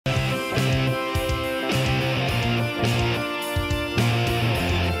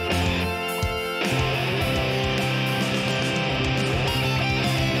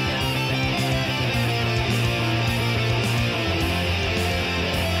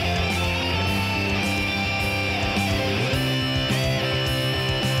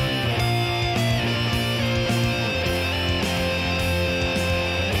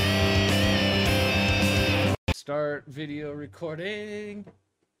Start video recording.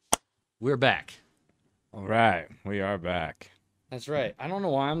 We're back. All right, we are back. That's right. I don't know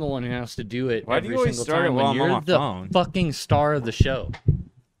why I'm the one who has to do it Why do every you always single start it time while when I'm on you're my the phone? fucking star of the show.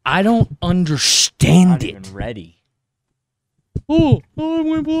 I don't understand Not it. even ready. Oh, I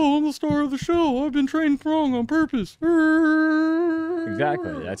went below. I'm the star of the show. I've been trained wrong on purpose.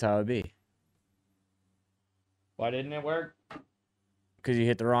 Exactly, that's how it be. Why didn't it work? Because you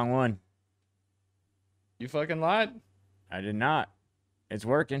hit the wrong one. You fucking lied. I did not. It's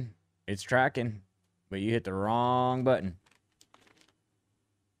working. It's tracking. But you hit the wrong button.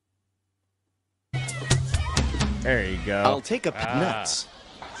 There you go. I'll take a nuts.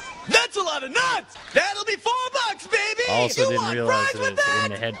 That's a lot of nuts! That'll be $4, baby! I also You didn't want realize fries that with it's that?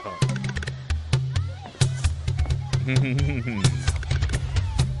 in the headphone.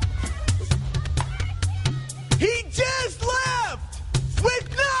 He just left! With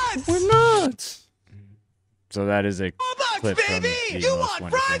nuts! We're nuts. So that is a $4, clip from baby! the You most want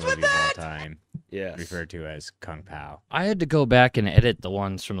wonderful fries with movie of all that? time, Yes. referred to as Kung Pao. I had to go back and edit the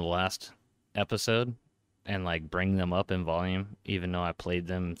ones from the last episode and like bring them up in volume, even though I played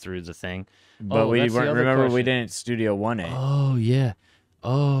them through the thing. But we that's the weren't. other Remember, we question. didn't Studio One it. Oh yeah.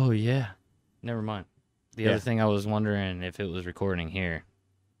 Oh yeah. Never mind. The Yeah. other thing I was wondering if it was recording here.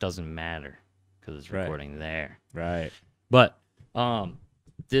 Doesn't matter because it's Right. recording there. Right. But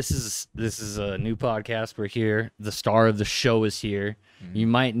this is a new podcast. We're here. The star of the show is here. Mm-hmm. You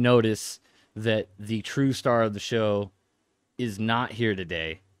might notice that the true star of the show is not here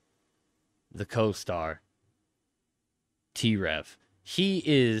today. The co-star, T-Rev. He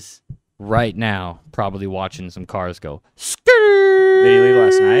is right now probably watching some cars go. Did he leave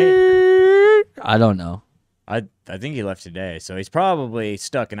last night? I don't know. I think he left today, so he's probably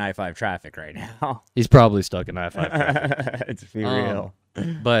stuck in I-5 traffic right now. He's probably stuck in I-5 traffic. It's be real.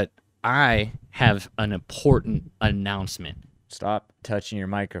 But I have an important announcement. Stop touching your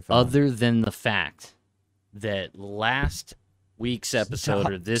microphone. Other than the fact that last week's episode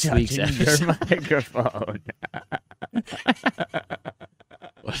or this week's touching episode, your microphone.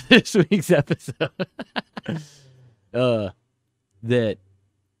 this week's episode, that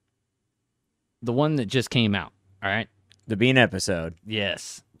the one that just came out. All right. The bean episode.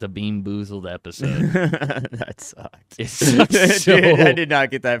 Yes, the Bean Boozled episode. That sucked. It sucked so Dude, I did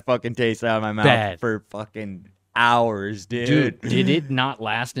not get that fucking taste out of my mouth bad. for fucking hours, Dude, did it not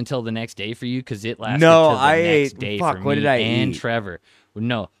last until the next day for you? Because it lasted No, till the I next ate- day fuck, for what me did I and eat? Trevor.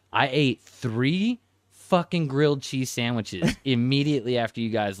 No, I ate 3 fucking grilled cheese sandwiches immediately after you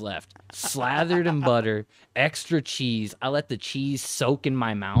guys left. Slathered in butter, extra cheese. I let the cheese soak in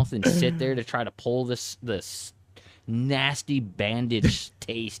my mouth and sit there to try to pull this nasty bandage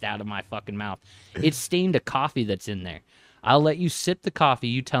taste out of my fucking mouth. It stained a coffee that's in there. I'll let you sip the coffee.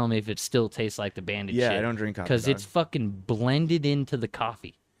 You tell me if it still tastes like the bandage Yeah, shit. I don't drink coffee, Because dog. it's fucking blended into the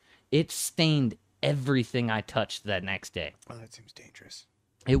coffee. It stained everything I touched that next day. Oh, that seems dangerous.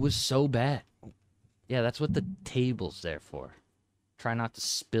 It was so bad. Yeah, that's what the table's there for. Try not to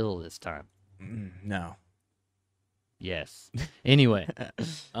spill this time. No. Yes. Anyway,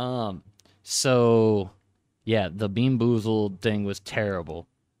 so yeah, the Bean Boozled thing was terrible.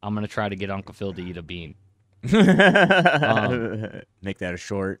 I'm gonna try to get Uncle Phil to eat a bean. Make that a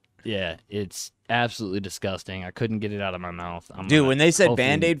short. Yeah, it's absolutely disgusting. I couldn't get it out of my mouth. Dude, when they said hopefully-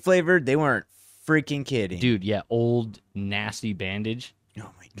 Band-Aid flavored, they weren't freaking kidding. Dude, yeah, old nasty bandage. Oh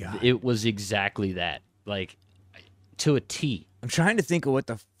my god. It was exactly that, like to a T. I'm trying to think of what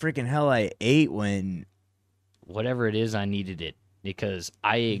the freaking hell I ate when. Whatever it is, I needed it because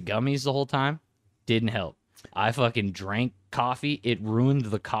I ate gummies the whole time. Didn't help. I fucking drank coffee. It ruined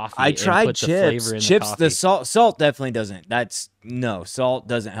the coffee. I and tried put chips. The flavor in Chips, the coffee. salt definitely doesn't. Salt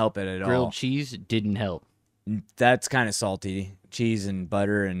doesn't help it at Grilled all. cheese didn't help. That's kind of salty. Cheese and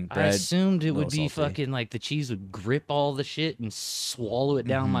butter and bread. I assumed it would little be salty. fucking like the cheese would grip all the shit and swallow it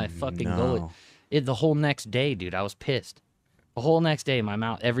down my fucking gullet. no. The whole next day, dude, I was pissed. The whole next day, my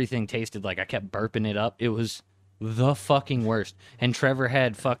mouth, everything tasted like I kept burping it up. It was the fucking worst. And Trevor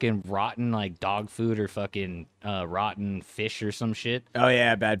had fucking rotten like dog food or fucking rotten fish or some shit. Oh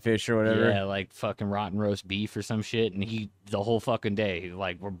yeah, bad fish or whatever. Yeah, like fucking rotten roast beef or some shit. And the whole fucking day,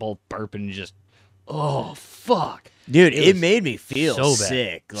 like we're both burping and just, oh fuck. Dude, It it was made me feel so bad.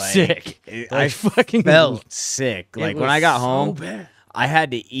 sick. Like, Sick. I Like, fucking felt sick. It Like was when I got so home, bad. I had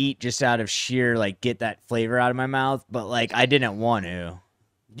to eat just out of sheer like get that flavor out of my mouth, but like I didn't want to.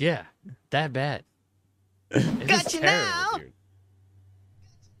 Yeah, that bad. It was Got you terrible, now. dude.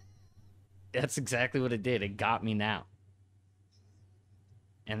 That's exactly what it did. It got me now.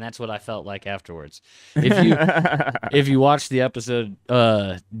 And that's what I felt like afterwards. If you watched the episode,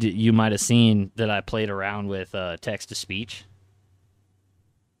 you might have seen that I played around with text to speech.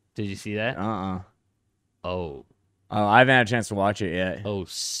 Did you see that? Oh, I haven't had a chance to watch it yet. oh,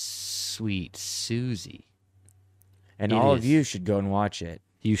 sweet Susie. And it all of is. you should go and watch it.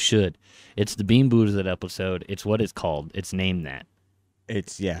 You should. It's the Bean Boozled episode. It's what it's called. It's named that.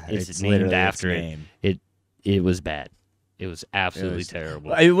 It's It's literally named after its it. name. It was bad. It was absolutely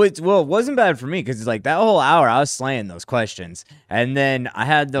terrible. It wasn't bad for me because it's like that whole hour I was slaying those questions, and then I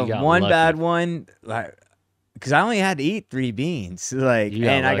had the You got one lucky. bad one, like because I only had to eat 3 beans, like, You got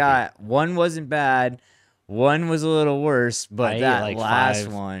and I lucky. got one wasn't bad, one was a little worse, but I ate, that like, last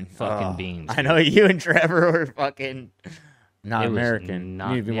 5 one, fucking beans, I know you and Trevor were fucking not It was American. not-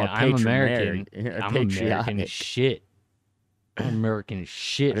 you need to be yeah, more I'm American. I'm American patriotic. as shit. I'm American as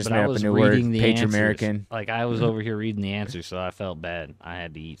shit. I just But made I up a was new word, reading the answers. Patriot-American. Like I was over here reading the answers, so I felt bad. I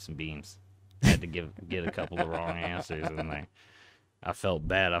had to eat some beans. I had to get a couple of wrong answers, and I felt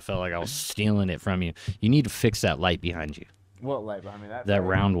bad. I felt like I was stealing it from you. You need to fix that light behind you. What light behind me? That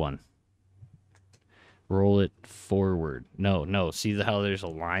round one. Roll it forward. No. See how there's a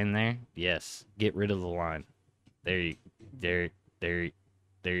line there? Yes. Get rid of the line. There.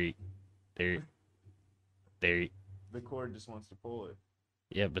 The cord just wants to pull it.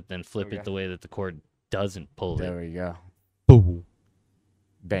 Yeah, but then flip Okay. it the way that the cord doesn't pull There it. we go. Boom.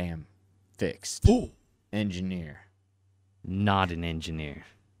 Bam. Fixed. Engineer. Not an engineer.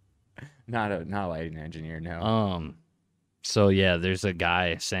 Not a lighting engineer, no. So yeah, there's a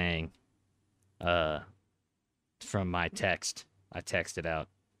guy saying, from my text, I texted out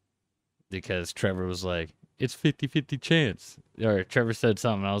because Trevor was like, it's 50-50 chance. Or Trevor said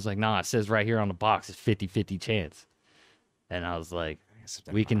something. I was like, nah, it says right here on the box, it's 50-50 chance. And I was like,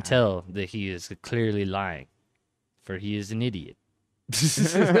 we can tell that he is clearly lying, for he is an idiot.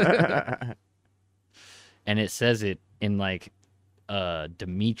 And it says it in like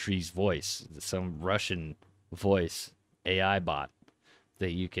Dimitri's voice, some Russian voice AI bot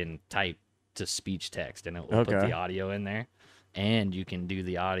that you can type to speech text, and it will put Okay. the audio in there, and you can do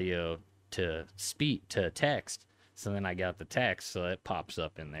the audio to text. So then I got the text, so it pops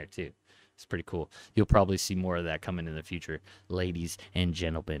up in there too. It's pretty cool. You'll probably see more of that coming in the future, ladies and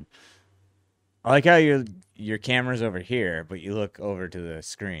gentlemen. I like how your camera's over here, but you look over to the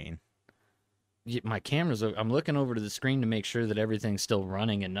screen. My camera's. I'm looking over to the screen to make sure that everything's still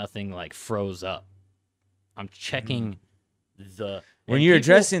running and nothing like froze up. I'm checking the. When and you're people-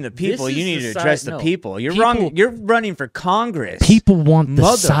 addressing the people, this you is need the to side- address the no. people. You're People- wrong. You're running for Congress. People want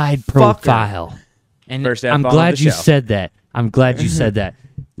the side Motherfucker. profile. And First I'm F-bomb of glad the you show. said that. I'm glad you said that.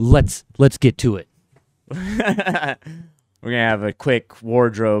 Let's get to it. We're gonna have a quick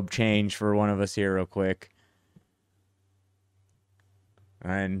wardrobe change for one of us here, real quick.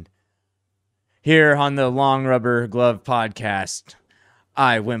 And here on the Long Rubber Glove podcast,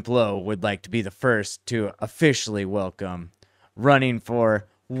 I, Wimp Low, would like to be the first to officially welcome running for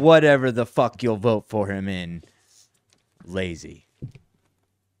whatever the fuck you'll vote for him in, LayZ.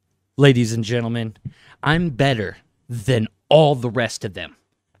 Ladies and gentlemen, I'm better than all the rest of them.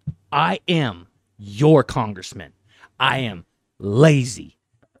 I am your congressman. I am LayZ,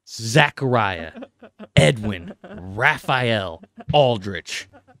 Zachariah, Edwin, Raphael, Aldrich.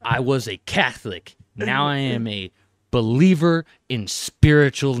 I was a Catholic. Now I am a believer in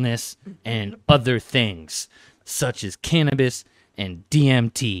spiritualness and other things, such as cannabis and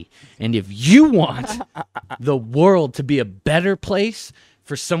DMT. And if you want the world to be a better place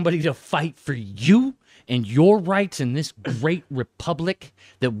for somebody to fight for you and your rights in this great republic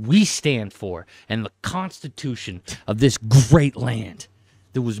that we stand for, and the Constitution of this great land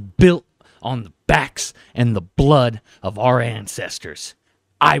that was built on the backs and the blood of our ancestors,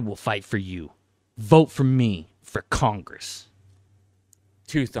 I will fight for you. Vote for me for Congress.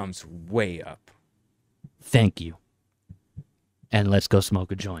 2 thumbs way up. Thank you. And let's go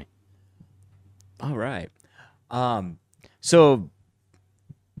smoke a joint. All right. So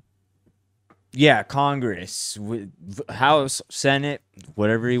yeah, Congress, House, Senate,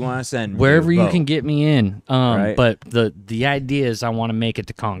 whatever you want to send me, Wherever you vote. can get me in. Right. But the idea is I want to make it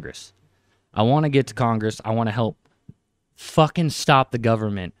to Congress. I want to get to Congress. I want to help fucking stop the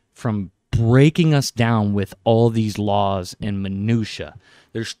government from breaking us down with all these laws and minutia.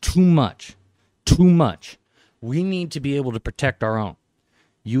 There's too much. Too much. We need to be able to protect our own.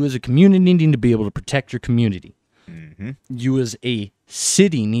 You as a community need to be able to protect your community. You as a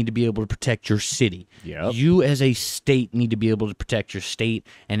city need to be able to protect your city. Yep. You as a state need to be able to protect your state.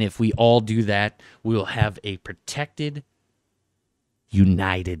 And if we all do that, we will have a protected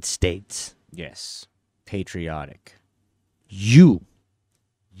United States. Yes. Patriotic. You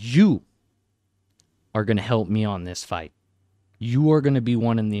You are going to help me on this fight. You are going to be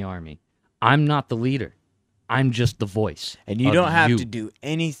one in the army. I'm not the leader. I'm just the voice. And you don't have to do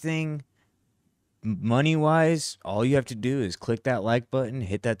anything money-wise. All you have to do is click that like button,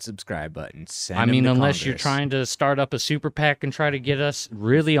 hit that subscribe button. I mean, unless you're trying to start up a super PAC and try to get us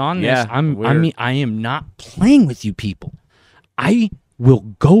really on this. I am not playing with you people. I will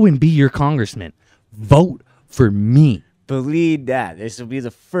go and be your congressman. Vote for me. Believe that. This will be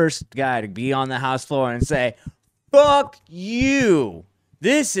the first guy to be on the House floor and say, fuck you.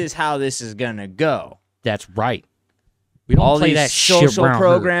 This is how this is going to go. That's right. We don't all play these that social shit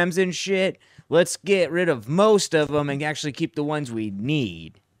programs and shit. Let's get rid of most of them and actually keep the ones we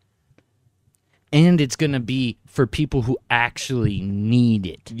need. And it's going to be for people who actually need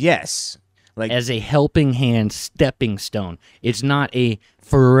it. Yes. Like as a helping hand, stepping stone. It's not a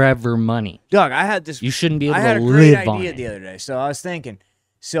forever money. Doug, I had this. You shouldn't be able to live on it. I had a great idea the other day. So I was thinking,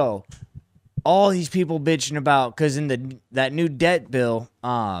 all these people bitching about, because in that new debt bill,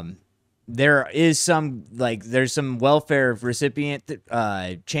 there is some, like, there's some welfare recipient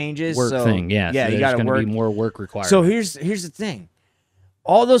changes. Work thing, yeah. Yeah, so you got to work. Be more work required. So here's the thing.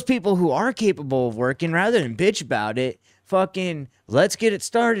 All those people who are capable of working, rather than bitch about it, fucking let's get it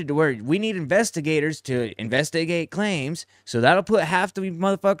started to where we need investigators to investigate claims. So that'll put half the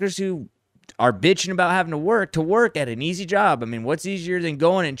motherfuckers who are bitching about having to work at an easy job. I mean, what's easier than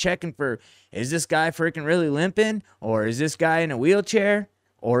going and checking for, is this guy freaking really limping? Or is this guy in a wheelchair?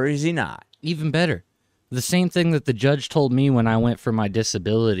 Or is he not? Even better. The same thing that the judge told me when I went for my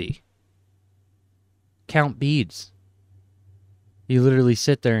disability. Count beads. You literally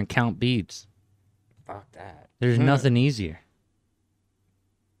sit there and count beads. Fuck that. There's nothing easier.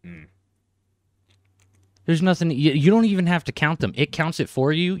 There's nothing. You don't even have to count them. It counts it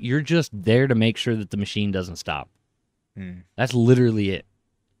for you. You're just there to make sure that the machine doesn't stop. That's literally it.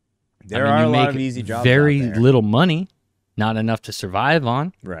 There are a lot of easy jobs. Very little money, not enough to survive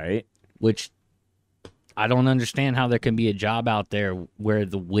on. Right. Which I don't understand how there can be a job out there where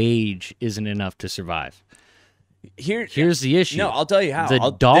the wage isn't enough to survive. Here's the issue. No, I'll tell you how.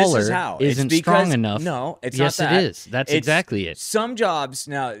 The dollar isn't strong enough. No, it's yes, not that. It is. That's exactly it. Some jobs,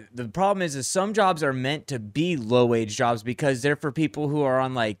 now, the problem is some jobs are meant to be low-wage jobs because they're for people who are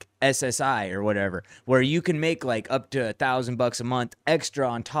on, like, SSI or whatever, where you can make, like, up to $1,000 a month extra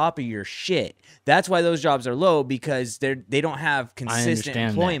on top of your shit. That's why those jobs are low, because they don't have consistent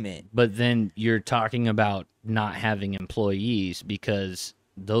employment. But then you're talking about not having employees because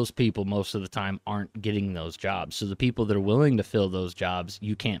those people most of the time aren't getting those jobs. So the people that are willing to fill those jobs,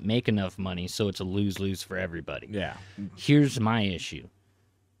 you can't make enough money, so it's a lose-lose for everybody. Yeah. Here's my issue.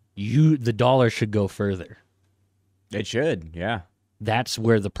 The dollar should go further. It should, yeah. That's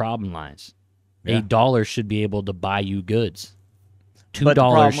where the problem lies. Yeah. A dollar should be able to buy you goods.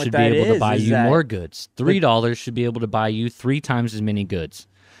 $2 should be able to buy you more goods. $3 should be able to buy you 3 times as many goods.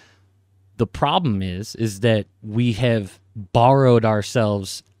 The problem is that we have borrowed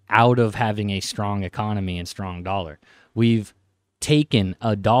ourselves out of having a strong economy and strong dollar. We've taken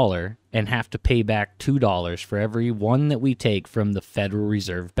 $1 and have to pay back $2 for every one that we take from the Federal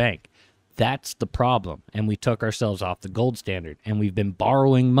Reserve Bank. That's the problem. And we took ourselves off the gold standard. And we've been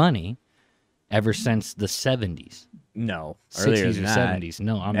borrowing money ever since the 70s. No, 60s or 70s.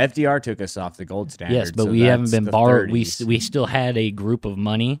 No, FDR took us off the gold standard. Yes, but we haven't been borrowed. We still had a group of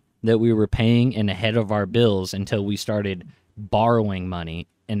money that we were paying and ahead of our bills until we started borrowing money,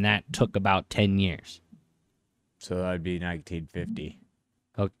 and that took about 10 years. So that would be 1950.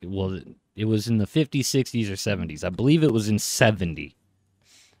 Okay, well, it was in the 50s, 60s, or 70s. I believe it was in 70.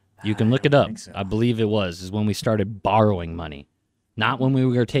 You can look it up. So. I believe it is when we started borrowing money. Not when we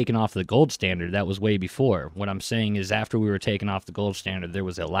were taken off the gold standard. That was way before. What I'm saying is after we were taken off the gold standard, there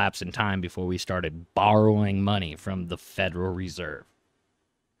was a lapse in time before we started borrowing money from the Federal Reserve.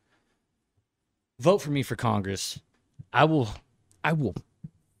 Vote for me for Congress. I will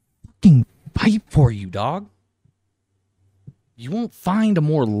fucking fight for you, dog. You won't find a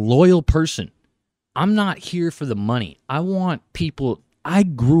more loyal person. I'm not here for the money. I want people. I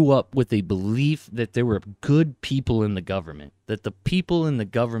grew up with a belief that there were good people in the government, that the people in the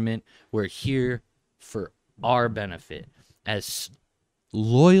government were here for our benefit as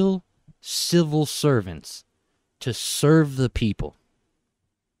loyal civil servants to serve the people.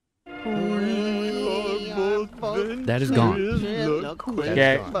 That is gone.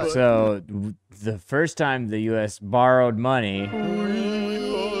 Okay, so the first time the U.S. borrowed money,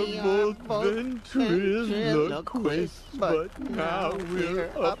 but now we're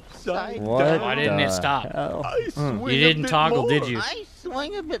upside what? down. Why didn't it stop? You You didn't toggle, did you? I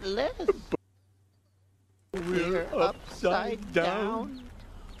swing a bit less. We're upside down.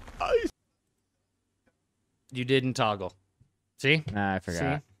 You didn't toggle. See? Nah, I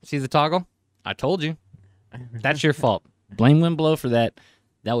forgot. See the toggle? I told you. That's your fault. Blame Wimblow for that.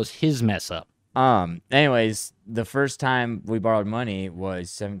 That was his mess up. Anyways, the first time we borrowed money was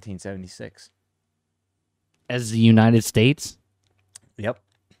 1776. As the United States? Yep.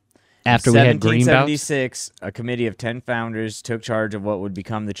 After we had greenbacks? 1776, a committee of 10 founders took charge of what would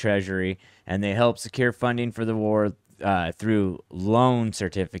become the Treasury, and they helped secure funding for the war through loan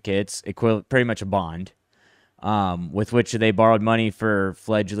certificates, pretty much a bond, with which they borrowed money for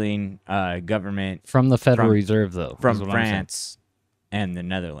fledgling government From the Federal Reserve, though. from is what I'm saying. France and the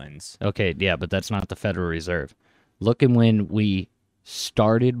Netherlands. Okay, yeah, but that's not the Federal Reserve. Look at when we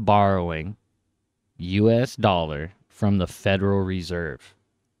started borrowing U.S. dollar from the Federal Reserve.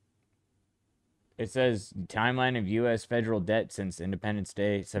 It says timeline of U.S. federal debt since Independence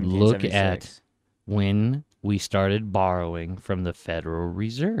Day, Look 1776. at when we started borrowing from the Federal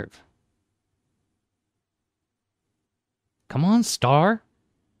Reserve. Come on, Star.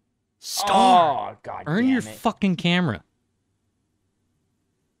 Star. Oh, God Earn damn your it. fucking camera.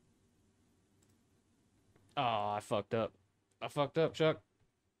 Oh, I fucked up. Chuck.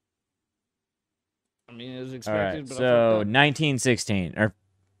 I mean, it was All expected, right, but so I fucked up. 1916, or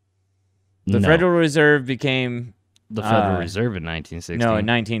the No, Federal Reserve became the Federal Reserve in 1916. no in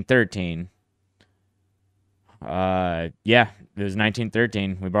 1913. Yeah, it was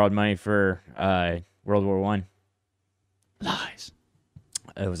 1913. We borrowed money for World War One. Lies.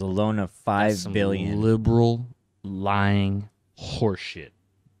 It was a loan of That's $5 some billion. liberal, lying horseshit.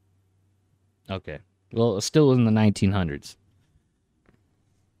 Okay. Well, it's still in the 1900s.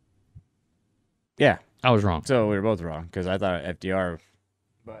 Yeah, I was wrong. so we were both wrong because I thought FDR,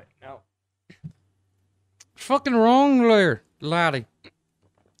 but no. Fucking wrong there, laddie.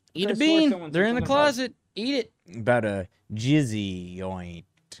 Eat a Could've swore bean. someone They're said in the something about- closet. Eat it. About a jizzy joint.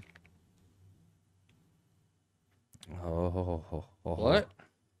 Oh. What?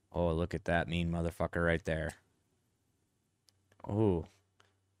 Oh, look at that mean motherfucker right there. Oh.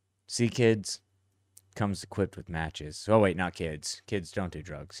 See, kids? Comes equipped with matches. Oh, wait, not kids. Kids don't do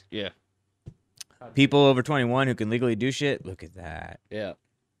drugs. Yeah. People over 21 who can legally do shit? Look at that. Yeah.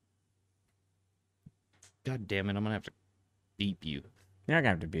 God damn it. I'm going to have to beep you. You're not going to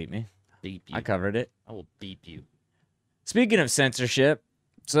have to beat me. Beep you. I covered it. I will beep you. Speaking of censorship,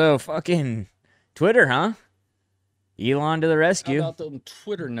 so fucking Twitter, huh? Elon to the How rescue. about them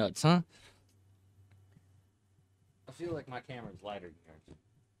Twitter nuts, huh? I feel like my camera's lighter than yours.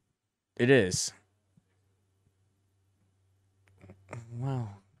 It is. Wow.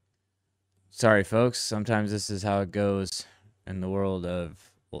 Sorry, folks. Sometimes this is how it goes in the world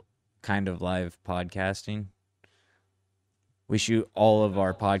of kind of live podcasting. We shoot all of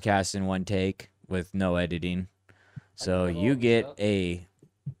our podcasts in one take with no editing. So you get a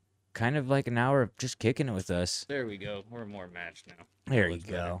kind of like an hour of just kicking it with us. There we go. We're more matched now. There you looks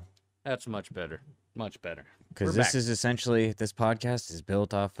better. go. That's much better. Much better. Because We're this back. is essentially, this podcast is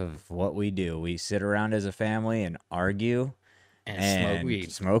built off of what we do. We sit around as a family and argue And smoke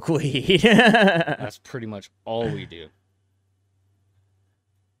weed. Smoke weed. That's pretty much all we do.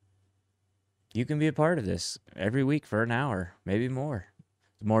 You can be a part of this every week for an hour, maybe more.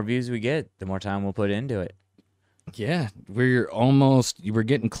 The more views we get, the more time we'll put into it. Yeah, we're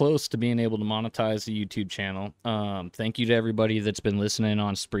getting close to being able to monetize the YouTube channel. Thank you to everybody that's been listening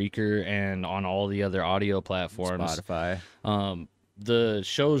on Spreaker and on all the other audio platforms. Spotify. The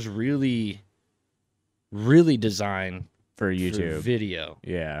show's really designed For for YouTube. video.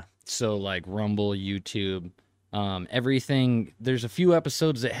 Yeah. So like Rumble, YouTube, everything. There's a few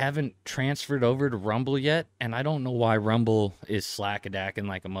episodes that haven't transferred over to Rumble yet, and I don't know why Rumble is slack-a-dacking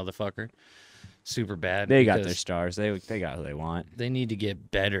like a motherfucker. Super bad. They got their because stars. They got who they want. They need to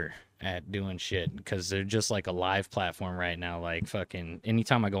get better at doing shit because they're just like a live platform right now. Like fucking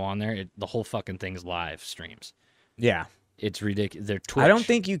anytime I go on there, the whole fucking thing's live streams. Yeah. It's ridiculous. They're Twitch. I don't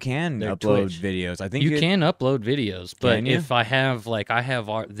think you can They're upload Twitch. videos. I think you can upload videos, but Can you? if I have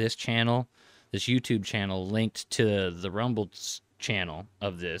this channel, this YouTube channel linked to the Rumble channel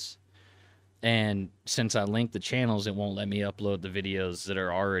of this, and since I linked the channels, it won't let me upload the videos that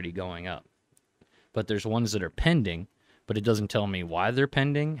are already going up. But there's ones that are pending, but it doesn't tell me why they're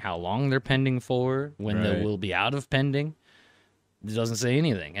pending, how long they're pending for, when they Right. will be out of pending. It doesn't say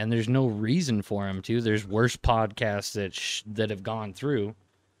anything, and there's no reason for them to. There's worse podcasts that have gone through.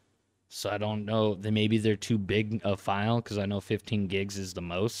 So I don't know. Maybe they're too big a file because I know 15 gigs is the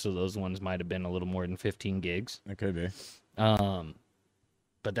most. So those ones might have been a little more than 15 gigs. It could be.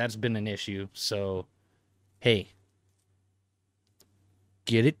 But that's been an issue. So, hey,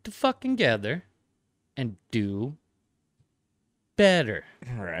 get it to fucking together and do better.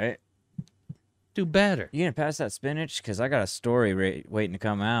 Right. Do better. You gonna pass that spinach? Because I got a story waiting to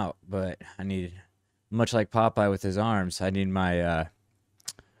come out, but I need, much like Popeye with his arms, I need my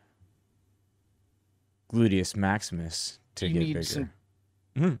gluteus maximus to You get need bigger.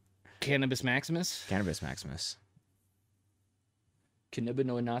 some Cannabis maximus? Cannabis maximus.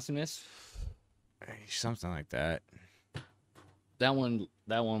 Cannabinoidosinus? Something like that. That one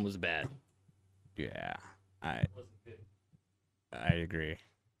was bad. Yeah. I agree.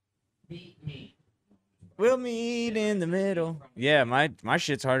 Beat me. We'll meet in the middle. Yeah, my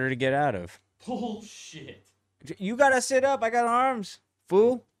shit's harder to get out of. Bullshit. You gotta sit up. I got arms,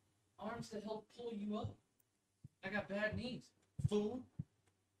 fool. Arms to help pull you up. I got bad knees. Fool.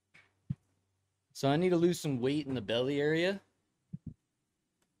 So I need to lose some weight in the belly area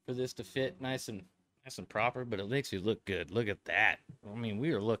for this to fit nice and proper, but it makes you look good. Look at that. I mean,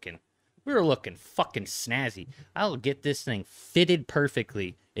 we were looking fucking snazzy. I'll get this thing fitted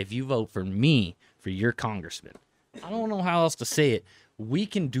perfectly if you vote for me for your congressman. I don't know how else to say it. We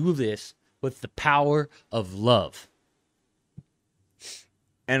can do this with the power of love.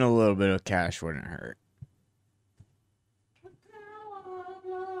 And a little bit of cash wouldn't hurt.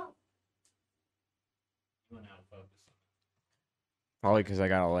 Probably because I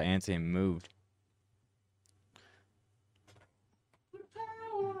got all the antsy and moved.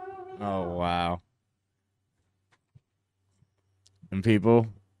 Oh, wow. And people,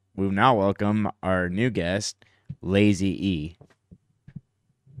 we now welcome our new guest, LayZ E.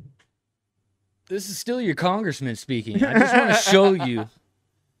 This is still your congressman speaking. I just want to show you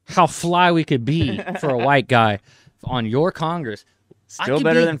how fly we could be for a white guy on your Congress. I Still could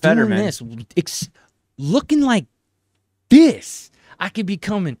better be than doing Fetterman. This, looking like this. I could be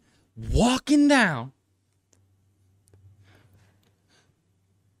walking down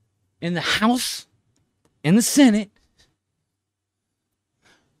in the House, in the Senate,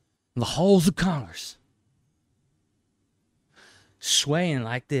 in the halls of Congress, swaying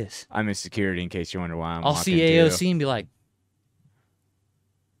like this. I'm in security in case you wonder why I'm I'll walking see AOC and be like,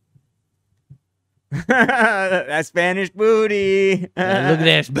 too. That Spanish booty. yeah, look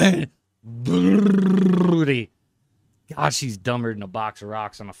at that booty. God, she's dumber than a box of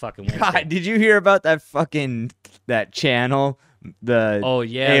rocks on a fucking Wednesday. God, did you hear about that channel? The Oh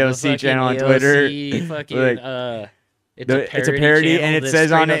yeah, AOC channel on Twitter. Fucking, Like, it's a parody, and it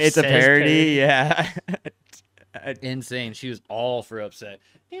says on it it's a parody. Yeah. Insane. She was all for upset.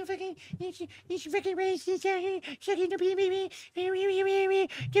 You fucking racist out here, sucking the baby. Look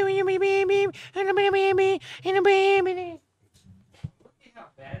at how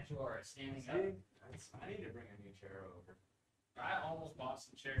bad you are at standing up. I need to bring a new chair over. I almost bought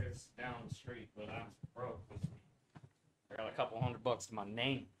some chairs down the street, but I'm broke. I got a couple $100 to my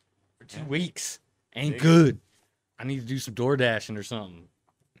name for 2 weeks. Ain't good. I need to do some door dashing or something.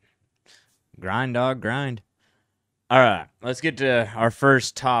 Grind, dog, grind. All right, let's get to our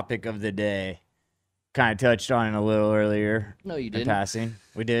first topic of the day. Kind of touched on it a little earlier. No, you In didn't. passing.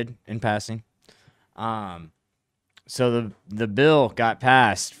 We did, in passing. So the bill got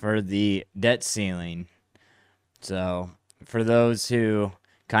passed for the debt ceiling. So for those who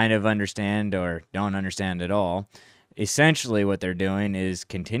kind of understand or don't understand at all, essentially what they're doing is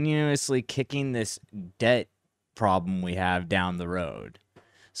continuously kicking this debt problem we have down the road.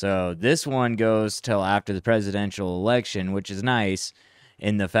 So this one goes till after the presidential election, which is nice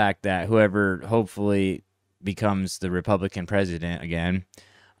in the fact that whoever hopefully becomes the Republican president again,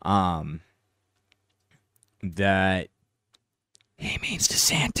 that He means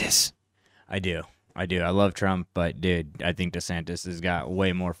DeSantis. I do. I love Trump, but dude, I think DeSantis has got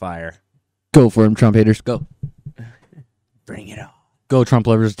way more fire. Go for him, Trump haters. Go. Bring it on. Go, Trump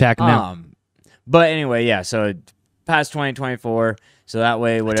lovers. Attack him now. But anyway, yeah, so past 2024, so that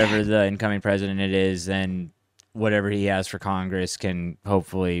way whatever the incoming president it is, then whatever he has for Congress can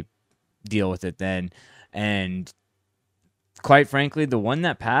hopefully deal with it then. And quite frankly, the one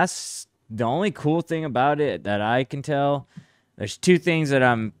that passed, the only cool thing about it that I can tell, there's two things that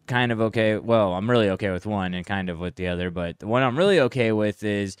I'm kind of okay. Well, I'm really okay with one and kind of with the other, but the one I'm really okay with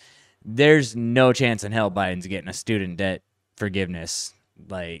is there's no chance in hell Biden's getting a student debt forgiveness.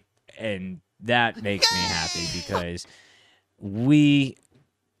 And that makes me happy because we,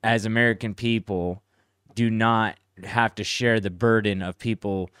 as American people, do not have to share the burden of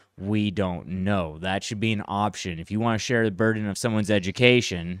people we don't know. That should be an option. If you want to share the burden of someone's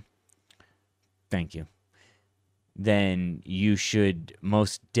education, thank you, then you should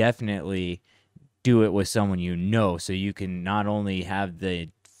most definitely do it with someone you know, so you can not only have the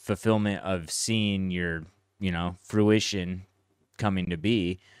fulfillment of seeing your, fruition coming to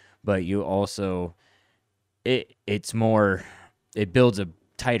be, but you also, it's more it builds a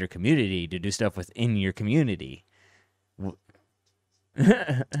tighter community to do stuff within your community.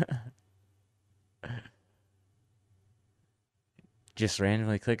 Just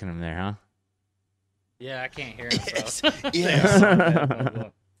randomly clicking them there, huh? Yeah, I can't hear him. Yes. So. Yes.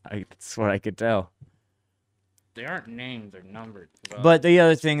 That's what I could tell. They aren't named; they're numbered. But the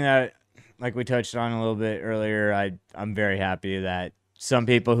other thing that, like we touched on a little bit earlier, I'm very happy that some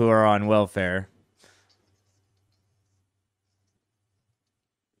people who are on welfare.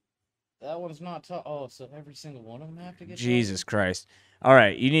 That one's not. Oh, so every single one of them have to get. Jesus Christ! All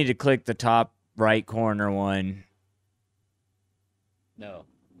right, you need to click the top right corner one. No.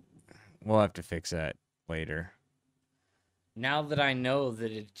 We'll have to fix that later. Now that I know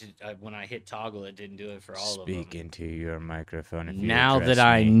that when I hit toggle, it didn't do it for all of them. Speak into your microphone. If you Now address that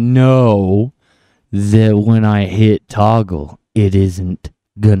I me. know that when I hit toggle, it isn't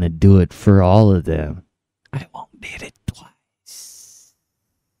gonna do it for all of them. I won't hit it twice.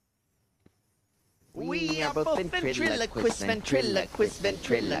 We are both ventriloquists,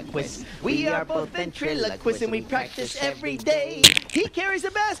 ventriloquists. We are both ventriloquists and we practice every day. He carries a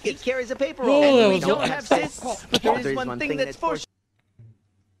basket, he carries a paper roll, and we don't have cysts. But there is one thing that's for sure.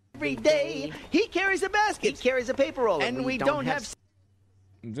 Every day, he carries a basket, he carries a paper roll, and we don't have cysts.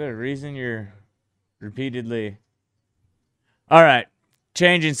 Is there a reason you're repeatedly... All right,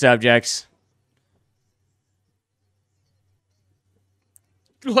 changing subjects.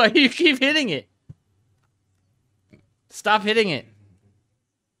 Why do you keep hitting it? Stop hitting it.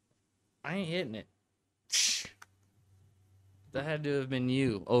 I ain't hitting it. That had to have been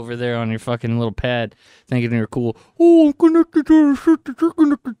you over there on your fucking little pad thinking you're cool. Oh, I'm connected to the shit that you're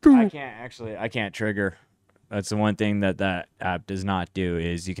connected to. I can't trigger. That's the one thing that app does not do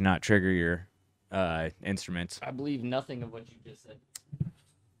is you cannot trigger your instruments. I believe nothing of what you just said.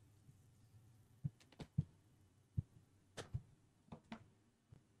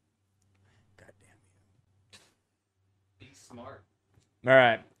 Be smart. All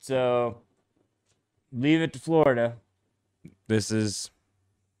right, so leave it to Florida. This is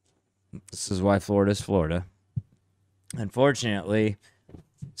why Florida's Florida. Unfortunately,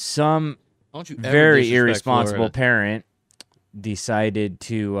 some Don't you ever very disrespect irresponsible Florida. parent decided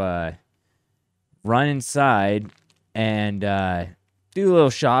to run inside and do a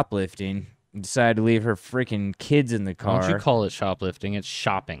little shoplifting. Decided to leave her freaking kids in the car. Don't you call it shoplifting? It's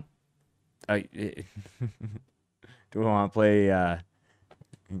shopping. Do we want to play? I'm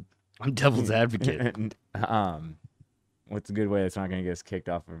devil's advocate. What's a good way that's not going to get us kicked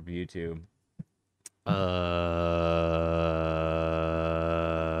off of YouTube?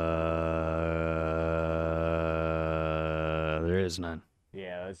 There is none.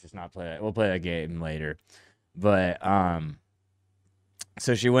 Yeah, let's just not play that. We'll play that game later. But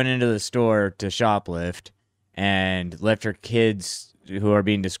so she went into the store to shoplift and left her kids, who are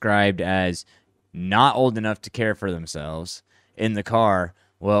being described as not old enough to care for themselves, in the car.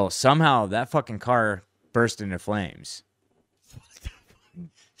 Well, somehow that fucking car burst into flames.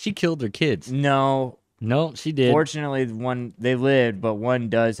 She killed her kids. No, she did. fortunately, one they lived, but one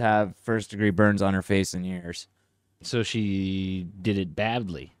does have first-degree burns on her face and ears. So she did it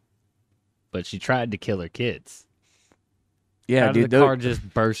badly, but she tried to kill her kids. Yeah, How did dude, the car just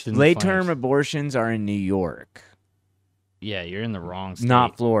burst into late-term flames? abortions are in New York, Yeah, you're in the wrong state.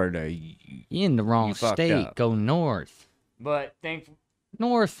 not Florida. You're in the wrong you fucked state. up. Go north. But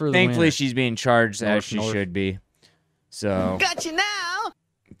North for the thankfully, winner. she's being charged as she North. should be. So Got you now.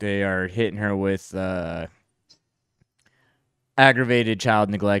 they are hitting her with aggravated child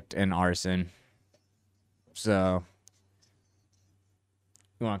neglect and arson. So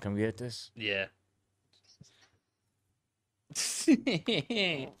you want to come get this? Yeah.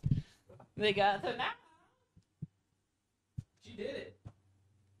 They got her now. She did it.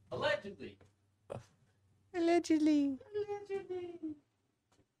 Allegedly. Allegedly.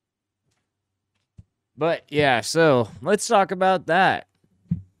 But yeah, so let's talk about that.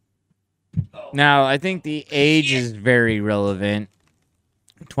 Now, I think the age is very relevant.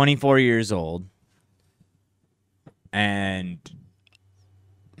 24 years old. And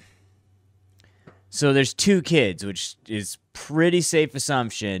so there's two kids, which is pretty safe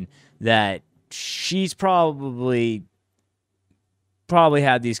assumption that she's probably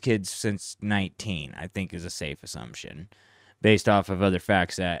had these kids since 19, I think is a safe assumption, based off of other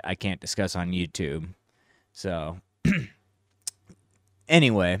facts that I can't discuss on YouTube. So,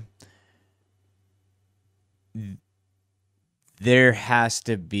 anyway, there has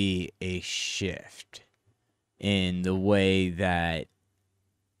to be a shift in the way that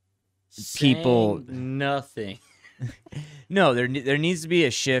people... Saying nothing. No, there needs to be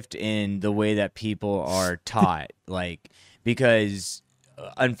a shift in the way that people are taught. Like, because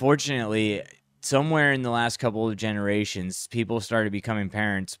unfortunately, somewhere in the last couple of generations, people started becoming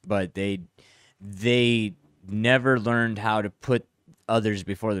parents, but they never learned how to put others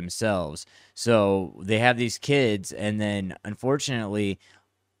before themselves. So they have these kids, and then unfortunately,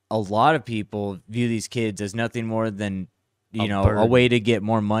 a lot of people view these kids as nothing more than a way to get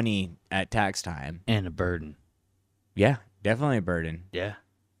more money at tax time and a burden. Yeah, definitely a burden. Yeah.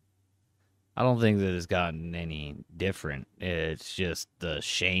 I don't think that it's gotten any different. It's just the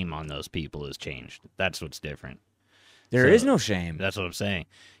shame on those people has changed. That's what's different. There is no shame. That's what I'm saying.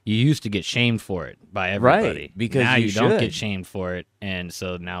 You used to get shamed for it by everybody. Right, because now you don't should. get shamed for it, and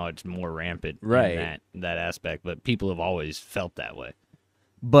so now it's more rampant Right. in that aspect. But people have always felt that way.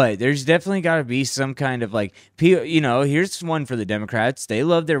 But there's definitely got to be some kind of here's one for the Democrats. They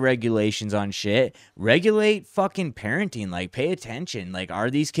love their regulations on shit. Regulate fucking parenting. Like, pay attention. Like,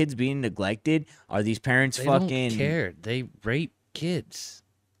 are these kids being neglected? Are these parents They fucking don't care. They rape kids.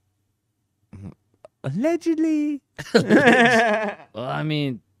 Allegedly. Well, I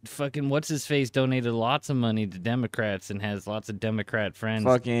mean, fucking what's his face donated lots of money to Democrats and has lots of Democrat friends.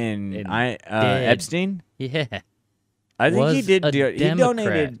 Fucking dead. Epstein. Yeah. I think he Was did. a He Democrat.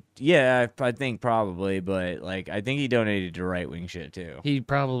 donated. Yeah, I think probably, but like I think he donated to right wing shit too. He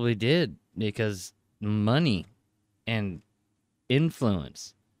probably did because money and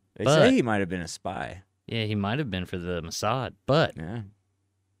influence. They but- say he might have been a spy. Yeah, he might have been for the Mossad, but Yeah.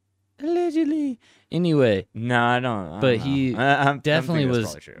 allegedly. Anyway, No, I don't. But know. he I'm definitely thinking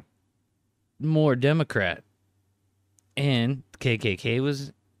that's was- probably true. more Democrat. And KKK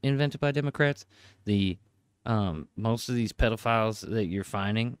was invented by Democrats. The most of these pedophiles that you're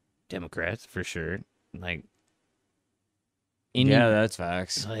finding, Democrats for sure. Like Yeah, that's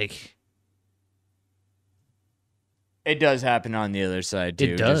facts. like It does happen on the other side too.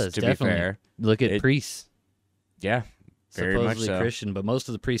 it does just to definitely. be fair. Look at It- priests. Yeah, very much Supposedly so. Christian, but most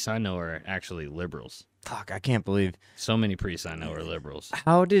of the priests I know are actually liberals. Fuck, I can't believe. So many priests I know are liberals.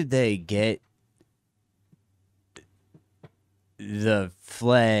 How did they get the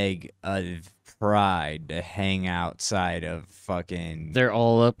flag of pride to hang outside of fucking? They're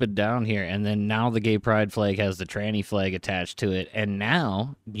all up and down here, and then now the gay pride flag has the tranny flag attached to it, and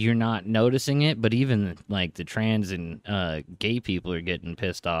now you're not noticing it, but even like the trans and gay people are getting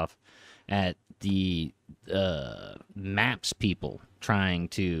pissed off at the MAPS people trying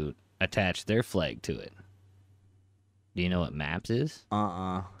to attach their flag to it. Do you know what MAPS is?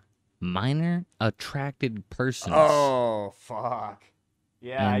 Minor attracted persons. Oh fuck.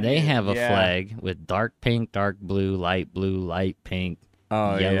 Yeah, and they have a flag with dark pink, dark blue, light pink.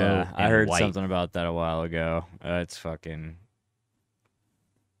 Oh yellow, yeah, I and heard white. something about that a while ago. That's fucking.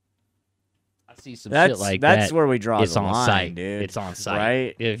 I see some That's shit like that's that. where we draw It's the on line, site, dude. It's on site,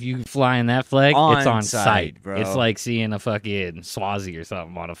 right? If you fly in that flag, it's On on site, site, bro. It's like seeing a fucking Swazi or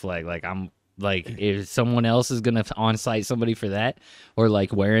something on a flag. Like if someone else is gonna on site somebody for that, or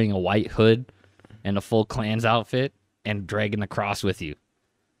like wearing a white hood and a full Klan's outfit and dragging the cross with you.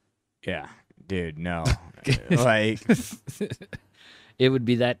 Yeah, dude, no, like It would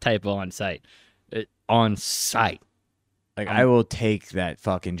be that type of on site. On site. I will take that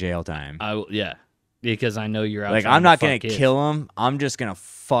fucking jail time. Yeah, because I know you're out. Like trying I'm to not gonna fuck kids. kill him. I'm just gonna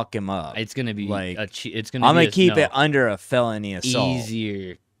fuck him up. It's gonna be like it's gonna. I'm be gonna keep no, it under a felony assault.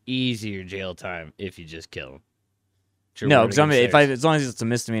 easier jail time if you just kill him. Your No, word because against theirs. as long as it's a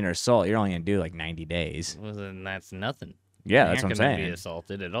misdemeanor assault, you're only gonna do like 90 days. Well, then that's nothing. Yeah, They that's what I'm aren't gonna saying. Be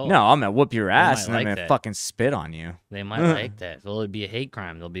assaulted at all. No, I'm gonna whoop your ass and might I'm like gonna that. fucking spit on you. They might like that. Well, it'd be a hate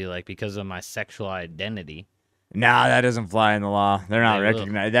crime. They'll be like, because of my sexual identity. Nah, that doesn't fly in the law. They're not They will.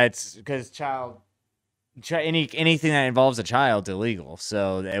 recognized. That's because anything that involves a child's illegal,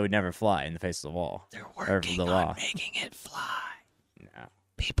 so it would never fly in the face of the wall. They're Or the law. making it fly. No.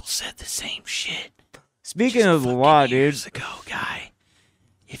 People said the same shit. Speaking of the law, dude, Years ago, guy.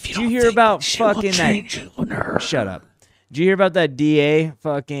 If did you hear about fucking that? Shut up. Did you hear about that DA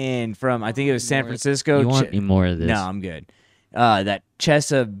fucking from? I think it was San Francisco. You want any more of this? No, I'm good. That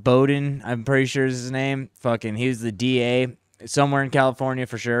Chesa Bowden, I'm pretty sure is his name. Fucking, he was the DA somewhere in California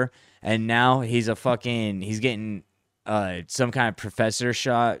for sure. And now he's getting some kind of professor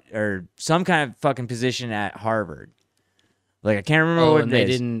shot or some kind of fucking position at Harvard. Like I can't remember what and it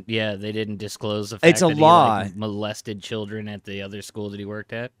they is. didn't disclose the fact It's a that law. he like, molested children at the other school that he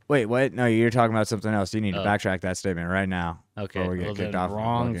worked at. Wait, what? No, you're talking about something else. You need to Oh. backtrack that statement right now. Okay, before we get well kicked then off.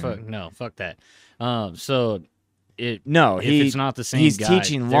 wrong. Fuck that. So it No, if he, it's not the same he's guy,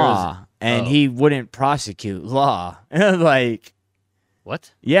 teaching there was- law, and oh. he wouldn't prosecute law. Like,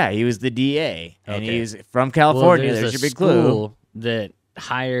 What? yeah, he was the DA, and Okay. he's from California. Well, There's your big clue. school that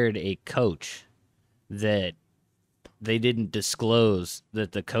hired a coach that they didn't disclose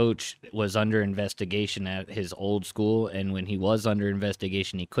that the coach was under investigation at his old school, and when he was under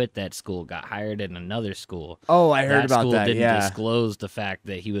investigation, he quit that school, got hired at another school. Oh, I heard That about school that. didn't Yeah. disclose the fact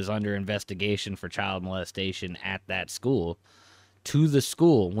that he was under investigation for child molestation at that school to the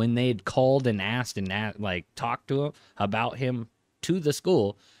school. When they'd called and asked and like talked to him about him to the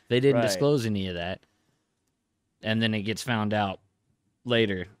school, they didn't Right. disclose any of that. And then it gets found out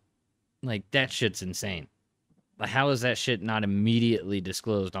later. Like, that shit's insane. Like, how is that shit not immediately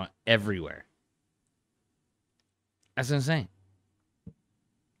disclosed on everywhere? That's insane.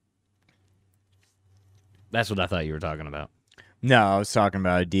 That's what I thought you were talking about. No, I was talking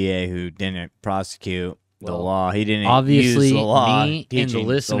about a DA who didn't prosecute the Well, law. He didn't Obviously, use the law. me and the teaching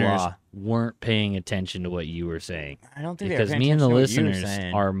listeners law. weren't paying attention to what you were saying. I don't think they were Because paying me and the attention to what you were listeners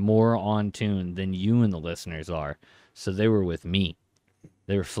saying. are more on tune than you and the listeners are. So they were with me.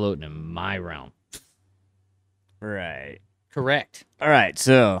 They were floating in my realm. Right. Correct. All right,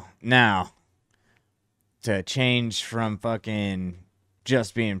 so now to change from fucking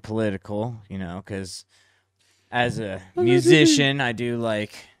just being political, you know, because as a musician, I do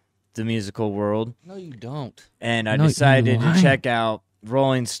like the musical world, No, you don't. and I No, you decided to lying. check out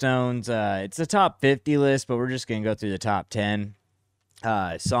Rolling Stones. It's a top 50 list, but we're just gonna go through the top 10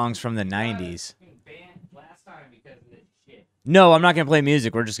 songs from the 90s. Last time because of this shit. No, I'm not gonna play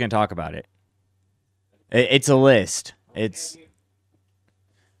music. We're just gonna talk about it. It's a list. It's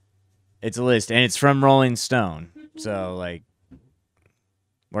a list, and it's from Rolling Stone. So, like,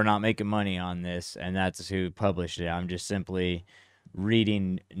 we're not making money on this, and that's who published it. I'm just simply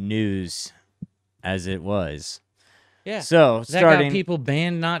reading news as it was. Yeah. So, That starting got people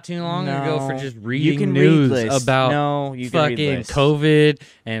banned not too long ago for No, just you reading can news read lists. about No, you can read fucking lists. COVID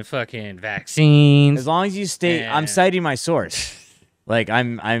and fucking vaccines. As long as you state, I'm And- citing my source. Like,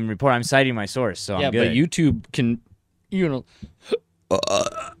 I'm citing my source, so yeah, I'm good. but YouTube can,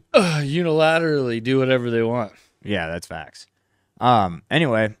 unilaterally do whatever they want. Yeah, that's facts.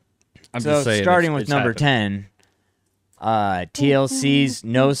 Anyway, I'm so just saying. starting with it's number happened. 10, TLC's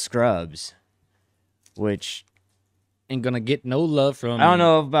No Scrubs, which Ain't gonna get no love from. I don't me.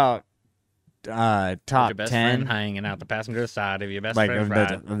 know about Your top best 10, friend hanging out the passenger side of your best like friend's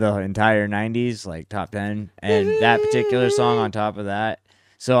of ride. the entire 90s, like top 10, and that particular song on top of that.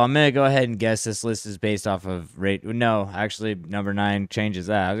 So I'm gonna go ahead and guess this list is based off of no, actually number 9 changes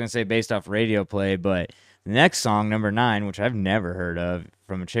that. I was gonna say based off radio play, but the next song, number 9, which I've never heard of,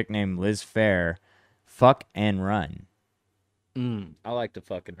 from a chick named Liz Phair, "Fuck and Run." I like to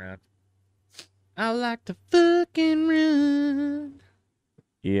fucking run. I like to fucking run.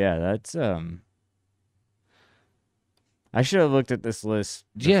 Yeah, that's I should have looked at this list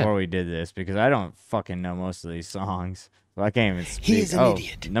Yeah. before we did this because I don't fucking know most of these songs. So I can't even speak. He's an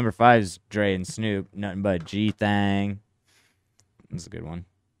idiot. Number 5's Dre and Snoop, Nothing But G Thang. That's a good one.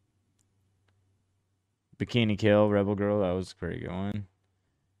 Bikini Kill, Rebel Girl, that was a pretty good one.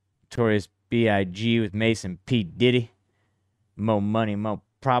 Notorious B.I.G. with Mason P. Diddy. Mo Money, Mo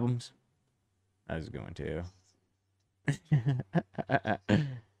Problems. That was a good one too.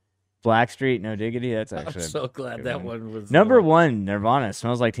 Blackstreet, No Diggity. That's I'm actually so glad good that one. one was Number the one. 1, Nirvana,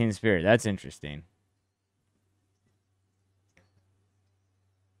 Smells Like Teen Spirit. That's interesting.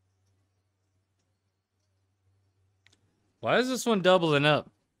 Why is this one doubling up?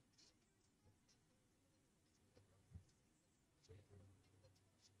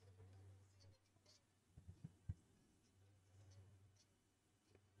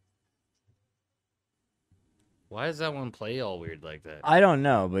 Why does that one play all weird like that? I don't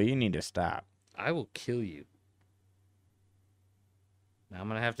know, but you need to stop. I will kill you. Now I'm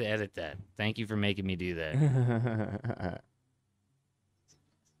gonna have to edit that. Thank you for making me do that.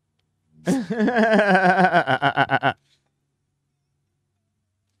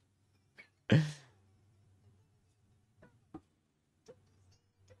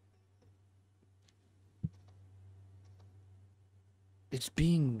 It's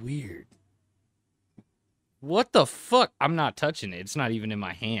being weird. What the fuck? I'm not touching it. It's not even in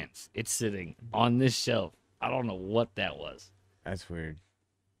my hands. It's sitting on this shelf. I don't know what that was. That's weird.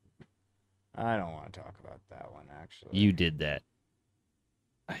 I don't want to talk about that one, actually. You did that.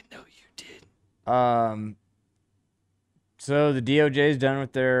 I know you did. So the DOJ's done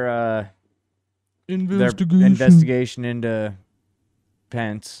with their investigation into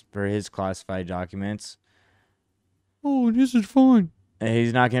Pence for his classified documents. Oh, this is fine. And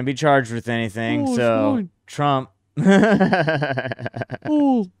he's not going to be charged with anything. Oh, it's So fine. Trump,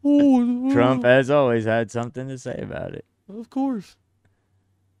 Oh, Trump, as always, had something to say about it. Of course.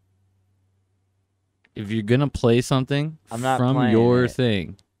 If you're gonna play something I'm not from playing your it.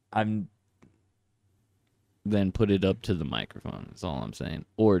 thing, I'm then put it up to the microphone. That's all I'm saying.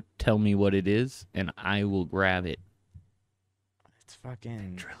 Or tell me what it is, and I will grab it. It's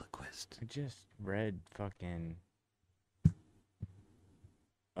fucking... Ventriloquist. I just read fucking...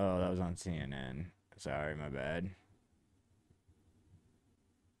 Oh, that was on CNN. Sorry, my bad.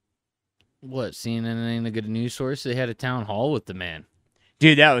 What, CNN ain't a good news source? They had a town hall with the man.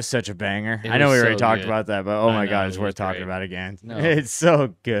 Dude, that was such a banger. It I know we was already so talked good. about that, but oh I my know, god, it's it worth was talking great. about again. No. It's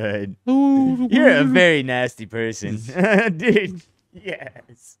so good. You're a very nasty person. Dude,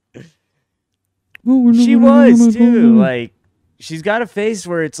 yes. She was too. Like, she's got a face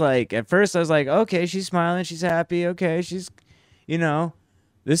where it's like, at first I was like, okay, she's smiling, she's happy, okay, she's, you know,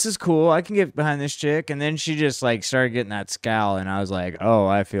 this is cool. I can get behind this chick. And then she just like started getting that scowl, and I was like, oh,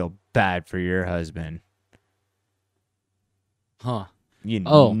 I feel bad for your husband. Huh. You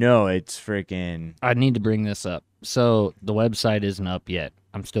Oh. know it's freaking... I need to bring this up. So the website isn't up yet.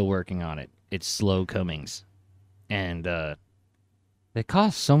 I'm still working on it. It's slow comings. And it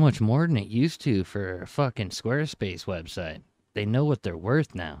costs so much more than it used to for a fucking Squarespace website. They know what they're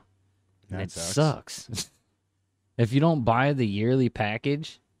worth now. And That it sucks. sucks. If you don't buy the yearly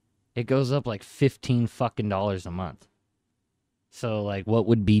package, it goes up like $15 fucking a month. So like what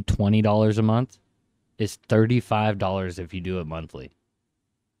would be $20 a month is $35 if you do it monthly.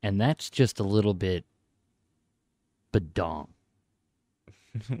 And that's just a little bit badong.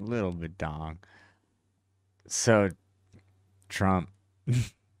 A little bit dong. So, Trump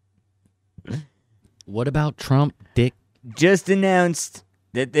What about Trump, Dick? just announced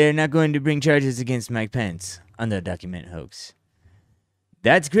that they're not going to bring charges against Mike Pence on the document hoax.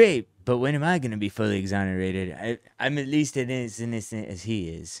 That's great, but when am I going to be fully exonerated? I'm at least as innocent as he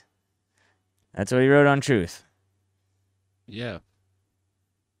is. That's what he wrote on Truth. Yeah.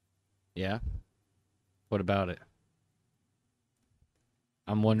 Yeah? What about it?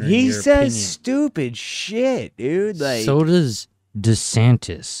 I'm wondering He your says opinion. stupid shit, dude. Like, So does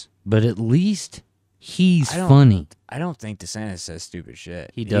DeSantis, but at least he's I don't- funny. I don't think DeSantis says stupid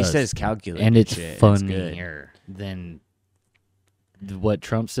shit. He does. He says calculated And it's shit. It's good. funnier than what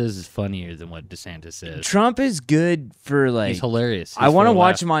Trump says is funnier than what DeSantis says. Trump is good for like... He's hilarious. I He's want to for a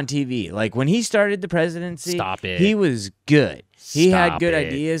watch laugh. him on TV. Like when he started the presidency, Stop it. he was good. He had Stop good it.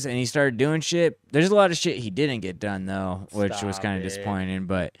 ideas and he started doing shit. There's a lot of shit he didn't get done though, which was Stop kind of it. disappointing.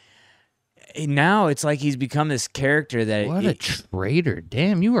 But now it's like he's become this character that... What a traitor.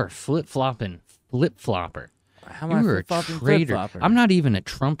 Damn, you are flip-flopper. How am You I were a flip-flopping traitor. flip-flopper? I'm not even a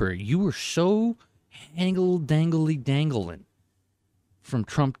Trumper. You were so dangling from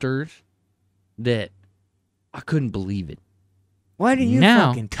Trumpers that I couldn't believe it. What are you Now-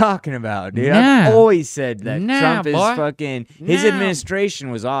 fucking talking about, dude? Now- I've always said that now, Trump is boy. fucking... His Now. administration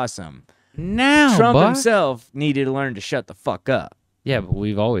was awesome. Now, Trump boy. himself needed to learn to shut the fuck up. Yeah, but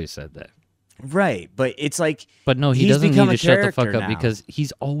we've always said that. Right, but it's like... But no, he He's doesn't become need a to shut the fuck character up now. because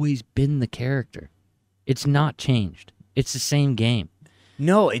he's always been the character. It's not changed. It's the same game.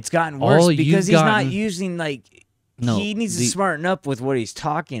 No, it's gotten worse All because you've he's not gotten- using like... No, he needs to smarten up with what he's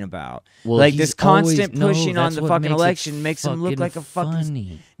talking about. Well, like he's this constant always- pushing no, on that's the what fucking makes it election makes him look like a fucking...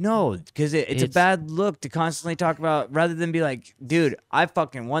 funny. No, because it's a It's- bad look to constantly talk about rather than be like, dude, I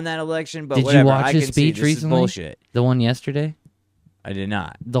fucking won that election, but Did whatever. you watch I his can see speech this is recently? bullshit. The one yesterday? I did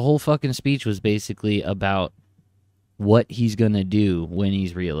not. The whole fucking speech was basically about what he's gonna do when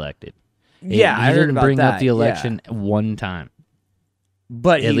he's reelected. Yeah, he I heard didn't about bring that. up the yeah. election one time.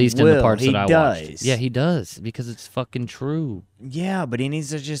 But At he least will. in the parts he that I does. watched. Yeah, he does because it's fucking true. Yeah, but he needs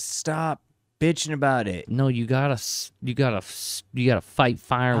to just stop bitching about it. No, you gotta fight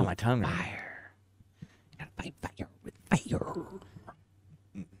fire Oh, with my tongue. fire. You gotta fight fire with fire.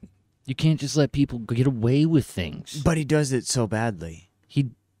 You can't just let people get away with things. But he does it so badly. He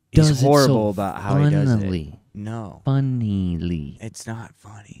He's does horrible it so about how he does it. funnily. No, Funnily. it's not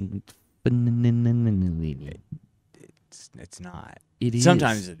funny. Funnily. It's not. It is.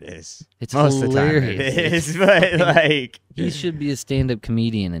 Sometimes it is. It's Most hilarious. of the time it It's is. But like, He should be a stand-up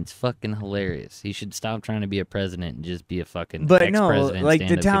comedian. It's fucking hilarious. He should stop trying to be a president and just be a fucking but no, ex-president like the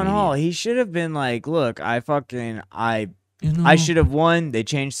stand-up town comedian. hall, he should have been like, look, I You know, I should have won. They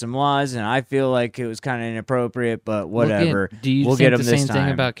changed some laws, and I feel like it was kind of inappropriate, but whatever. Do you We'll think get the him this same thing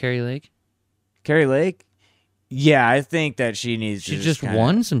time. about Carrie Lake? Carrie Lake? Yeah, I think that she needs She to just kinda...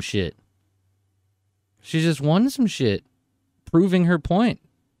 won some shit. She just won some shit, proving her point.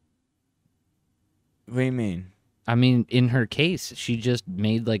 What do you mean? I mean, in her case, she just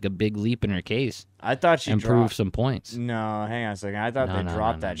made like a big leap in her case I thought she and proved dropped... some points. No, hang on a second. I thought No, they no,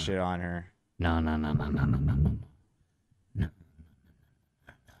 dropped no, that no. shit on her. No.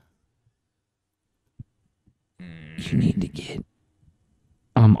 You need to get.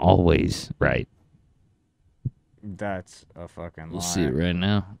 I'm always right. That's a fucking lie. We'll see it right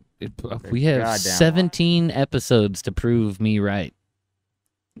now. We have goddamn 17 episodes to prove me right.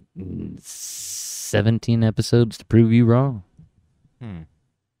 17 episodes to prove you wrong.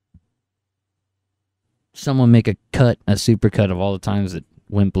 Someone make a super cut of all the times that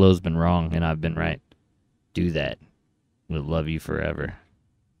Wimplow's been wrong and I've been right. Do that. We'll love you forever.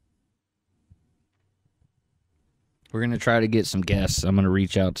 We're going to try to get some guests. I'm going to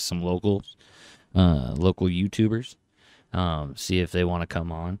reach out to some local YouTubers, see if they want to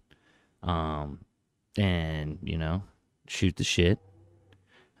come on, and, shoot the shit,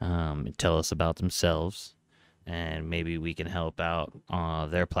 and tell us about themselves, and maybe we can help out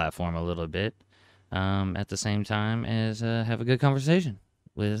their platform a little bit, at the same time as have a good conversation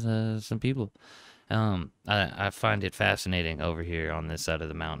with some people. I find it fascinating over here on this side of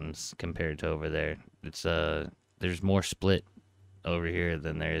the mountains compared to over there. It's there's more split over here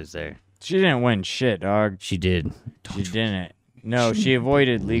than there is there. She didn't win shit, dog. She did. She didn't. No, she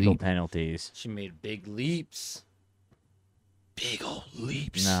avoided legal penalties. She made big leaps. Big old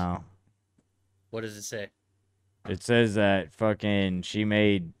leaps. No. What does it say? It says that fucking she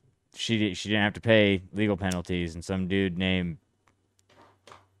didn't have to pay legal penalties, and some dude named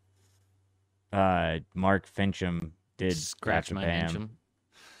Mark Fincham did Scratch have to my pay him. Fincham.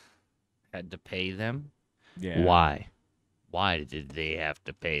 Had to pay them? Yeah. Why? Why did they have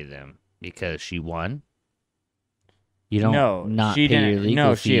to pay them? Because she won? You don't not she pay your didn't. legal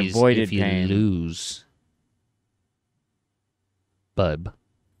No, she fees avoided if you paying. lose. Bub.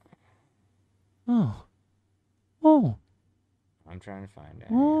 Oh. Oh. I'm trying to find out.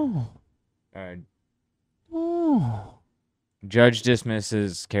 Oh. Oh. Judge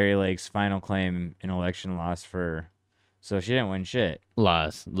dismisses Carrie Lake's final claim in election loss so she didn't win shit.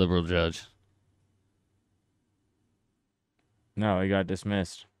 Lies. Liberal judge. No, he got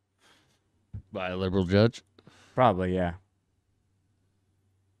dismissed. By a liberal judge? Probably, yeah.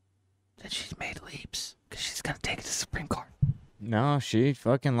 Then she's made leaps. Because she's going to take it to the Supreme Court. No, she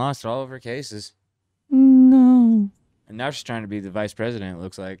fucking lost all of her cases. No. And now she's trying to be the vice president, it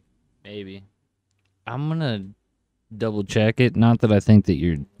looks like. Maybe. I'm going to double check it. Not that I think that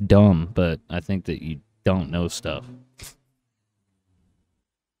you're dumb, but I think that you don't know stuff.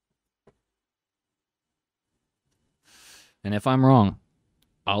 And if I'm wrong,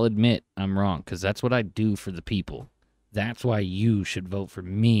 I'll admit I'm wrong, because that's what I do for the people. That's why you should vote for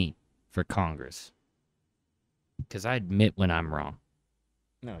me for Congress. Because I admit when I'm wrong.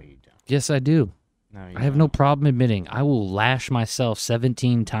 No, you don't. Yes, I do. No, you I have no problem admitting. I will lash myself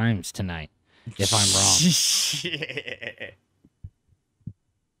 17 times tonight if I'm wrong. Shit.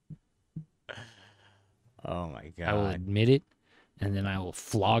 Oh my god. I will admit it, and then I will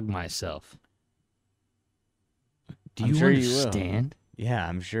flog myself. Do I'm you sure you will. understand? Yeah,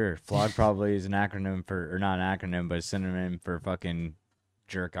 I'm sure. Flog probably is an acronym or not an acronym, but a synonym for fucking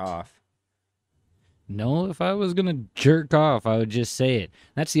jerk off. No, if I was going to jerk off, I would just say it.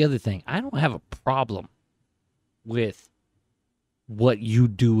 That's the other thing. I don't have a problem with what you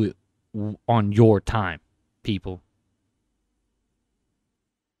do on your time, people.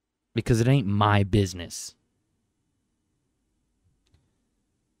 Because it ain't my business.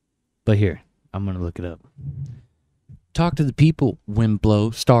 But here, I'm going to look it up. Talk to the people,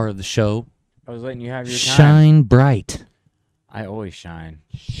 Wimblow, star of the show. I was letting you have your time. Shine bright. I always shine.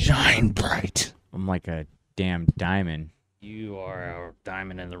 Shine bright. I'm like a damn diamond. You are our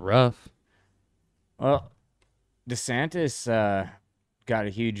diamond in the rough. Well, DeSantis got a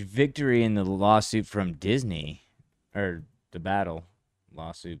huge victory in the lawsuit from Disney. Or the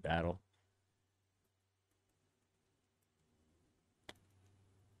lawsuit battle.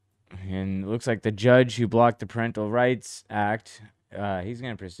 And it looks like the judge who blocked the Parental Rights Act, he's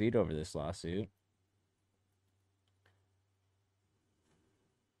going to proceed over this lawsuit.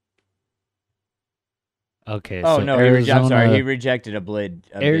 Okay. Oh, so no, Arizona, I'm sorry. He rejected a bid.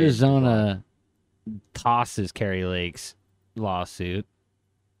 Arizona tosses Carrie Lake's lawsuit,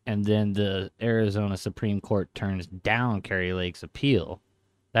 and then the Arizona Supreme Court turns down Carrie Lake's appeal.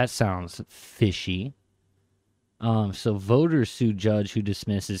 That sounds fishy. So voters sue judge who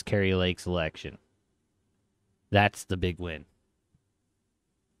dismisses Carrie Lake's election. That's the big win.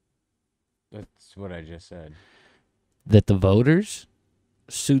 That's what I just said. That the voters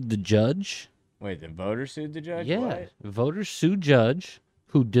sued the judge. Wait, the voters sued the judge? Yeah, What? voters sued judge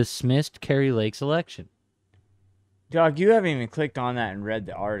who dismissed Carrie Lake's election. Dog, you haven't even clicked on that and read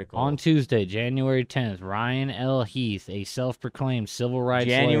the article. On Tuesday, January 10th, Ryan L. Heath, a self-proclaimed civil rights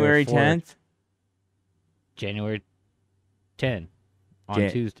January lawyer 10th? January 10 on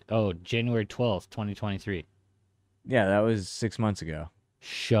Tuesday. Oh, January 12th, 2023. Yeah, that was 6 months ago.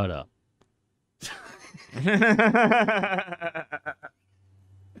 Shut up.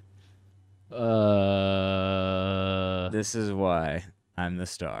 This is why I'm the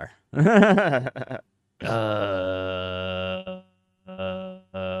star. Find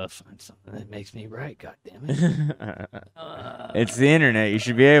something that makes me right. God damn it! It's the internet. You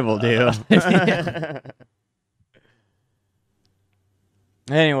should be able to.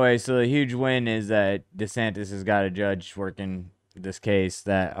 Anyway, so the huge win is that DeSantis has got a judge working this case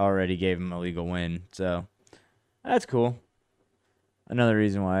that already gave him a legal win. So that's cool. Another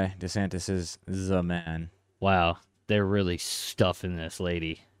reason why DeSantis is the man. Wow, they're really stuffing this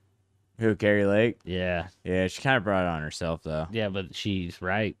lady. Who, Carrie Lake? Yeah, Yeah, she kind of brought it on herself, though. yeah, but she's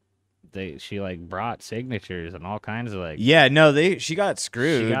right. She like brought signatures and all kinds of like. Yeah, no, she got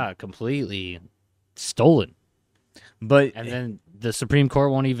screwed. She got completely stolen. But And then the Supreme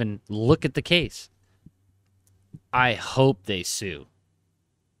Court won't even look at the case. I hope they sue.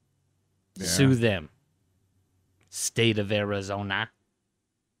 Yeah. Sue them. State of Arizona.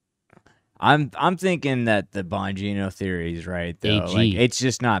 I'm thinking that the Bongino theory is right, though. AG. Like, it's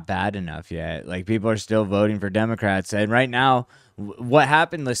just not bad enough yet. Like, people are still voting for Democrats. And right now, what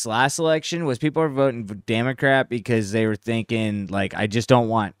happened this last election was people are voting for Democrat because they were thinking, like, I just don't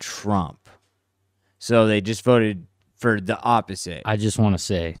want Trump. So they just voted for the opposite. I just want to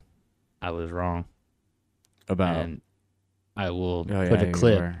say I was wrong. About And I will Oh, put yeah, a you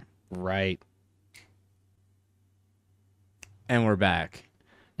clip were. right. And we're back.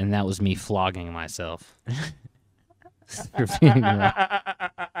 And that was me flogging myself. For being wrong.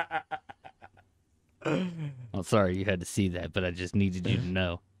 I'm sorry you had to see that, but I just needed you to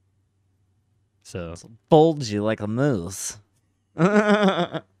know. So Bulge you like a moose.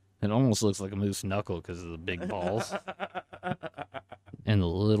 it almost looks like a moose knuckle because of the big balls and the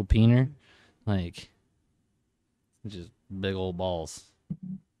little peener, like just big old balls.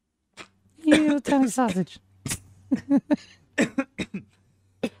 You tiny sausage.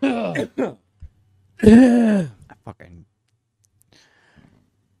 Fucking.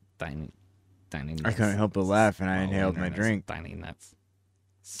 Tiny nuts. I couldn't help but laugh, and I Small inhaled wiener my nuts, drink. Tiny nuts.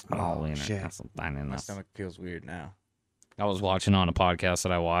 Small Oh, wiener shit. nuts, tiny My nuts. stomach feels weird now. I was watching on a podcast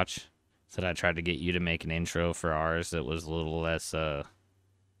that I watch. Said I tried to get you to make an intro for ours that was a little less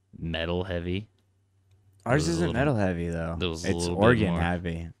metal heavy. Ours was a isn't little- metal heavy, though. there was a It's little bit organ more.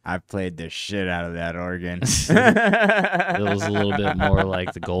 heavy. I've played the shit out of that organ. It was a little bit more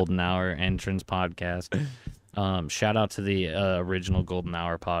like the Golden Hour entrance podcast. Shout out to the original Golden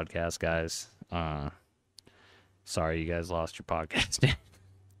Hour podcast, guys. Sorry you guys lost your podcast.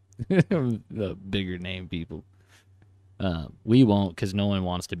 The bigger name people. We won't, because no one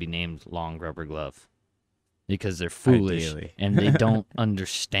wants to be named Long Rubber Glove. Because they're foolish Ideally. and they don't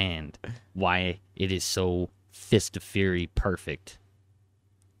understand why it is so Fist of Fury perfect.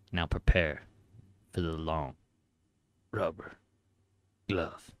 Now prepare for the Long Rubber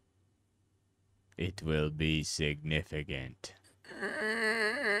Glove. It will be significant.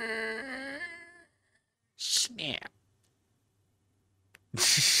 Snap.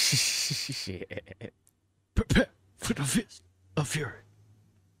 Shit. Prepare for the Fist of Fury.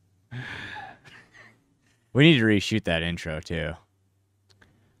 We need to reshoot that intro, too.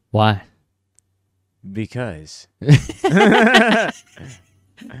 Why? Because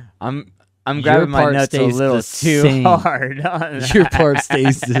I'm Your grabbing my part nuts a stays little the too same. hard on Your that. part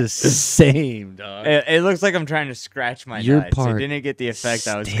stays the same, dog. It looks like I'm trying to scratch my Your nuts. It part didn't get the effect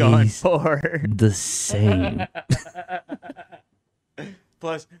I was going stays for. The same.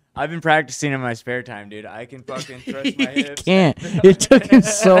 Plus, I've been practicing in my spare time, dude. I can fucking thrust my You hips. can't. It took him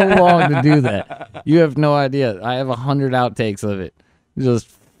so long to do that. You have no idea. I have 100 outtakes of it. He just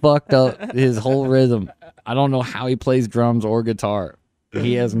fucked up his whole rhythm. I don't know how he plays drums or guitar.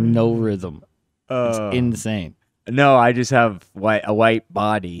 He has no rhythm. It's insane. No, I just have a white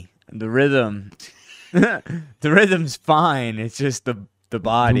body. The rhythm, the rhythm's fine. It's just the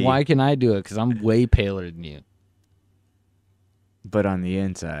body. Why can I do it? Because I'm way paler than you. But on the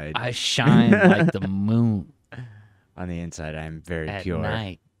inside, I shine like the moon on the inside, I'm very at pure.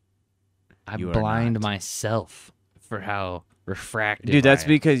 night. I You are blind not. myself for how refractive Dude, that's I am.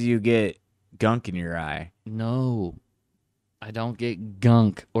 because you get gunk in your eye. No, I don't get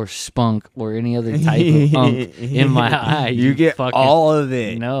gunk or spunk or any other type of unk in my eye. You get fucking, all of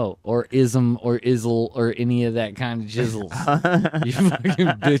it. No, or ism or izzle or any of that kind of jizzles. You fucking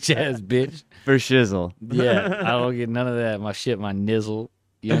bitch ass bitch. For shizzle. Yeah, I don't get none of that. My shit, my nizzle.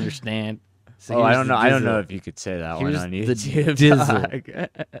 You understand? So Oh, I here's don't the know. I don't know dizzle. if you could say that Here's one on the YouTube. dizzle.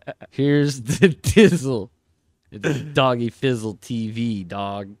 Here's the dizzle. It's Doggy Fizzle TV,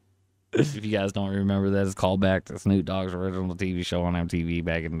 dog. If you guys don't remember that, it's a callback to Snoop Dogg's original TV show on MTV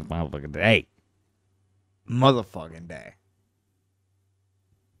back in the motherfucking day. motherfucking day.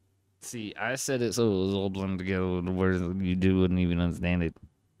 See, I said it so it was all blended together. The words you wouldn't even understand it.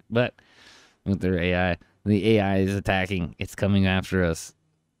 But with their AI, the AI is attacking. It's coming after us.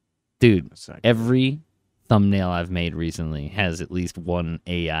 Dude, every thumbnail I've made recently has at least one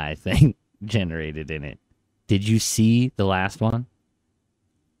AI thing generated in it. Did you see the last one?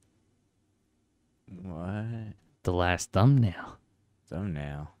 What? The last thumbnail.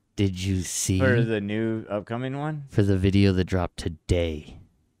 Thumbnail. Did you see? For the new upcoming one? For the video that dropped today.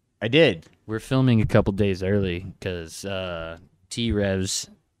 I did. We're filming a couple days early because T-Rev's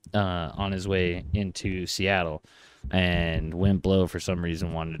on his way into Seattle, and Wimplow for some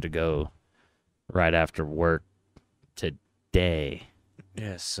reason wanted to go right after work today.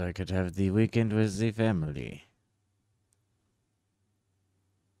 Yes, so I could have the weekend with the family.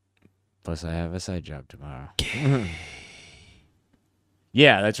 Plus, I have a side job tomorrow.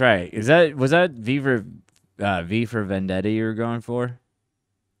 Yeah, that's right. Was that V for Vendetta you were going for?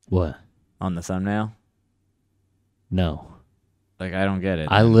 What? On the thumbnail? No. Like, I don't get it.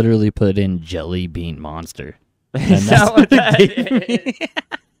 I literally put in Jelly Bean Monster. Is that what that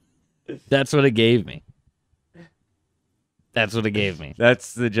is? That's what it gave me. That's what it gave me.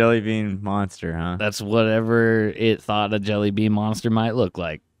 That's the Jelly Bean Monster, huh? That's whatever it thought a Jelly Bean Monster might look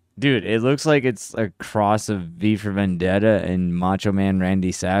like. Dude, it looks like it's a cross of V for Vendetta and Macho Man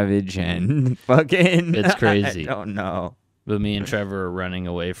Randy Savage and fucking... It's crazy. I don't know. But me and Trevor are running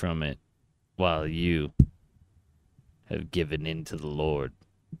away from it while you have given in to the Lord,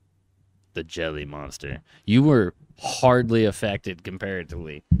 the Jelly Monster. You were hardly affected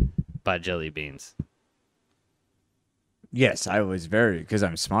comparatively by jelly beans. Yes, I was very, because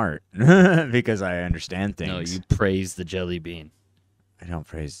I'm smart. Because I understand things. No, you praise the jelly bean. I don't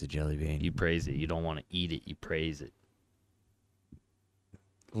praise the jelly bean. You praise it. You don't want to eat it. You praise it.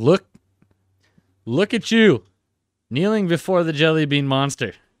 Look at you. Kneeling before the jelly bean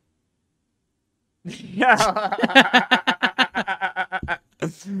monster. Yeah. I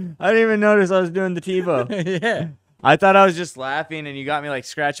didn't even notice I was doing the Tebow. Yeah. I thought I was just laughing and you got me like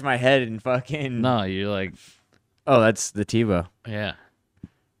scratching my head and fucking... No, you're like... Oh, that's the Tebow. Yeah.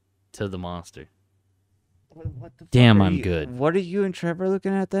 To the monster. What the Damn, fuck are I'm you- good. What are you and Trevor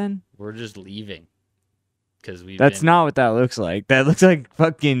looking at then? We're just leaving. Because we. That's not what that looks like. That looks like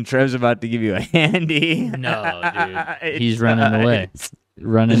fucking Trev's about to give you a handy. No, dude. It He's running away. does.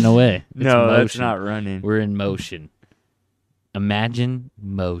 Running away. It's No, that's motion. not running. We're in motion. Imagine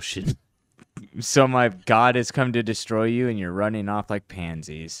motion. So my God has come to destroy you and you're running off like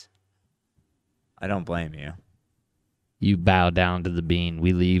pansies. I don't blame you. You bow down to the bean.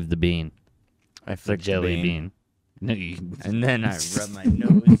 We leave the bean. I The flicked jelly the bean. No, you. And then I rub my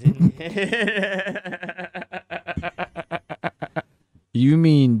nose in it. You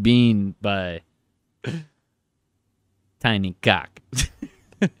mean bean by tiny cock.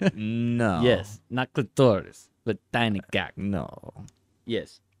 No. Yes, not clitoris, but tiny cock. No.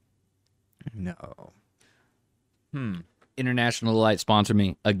 Yes. No. International Delight, sponsor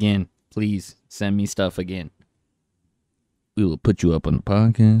me again. Please send me stuff again. We will put you up on the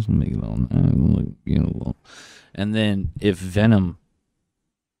podcast and make it all nice, you know. And then if Venom,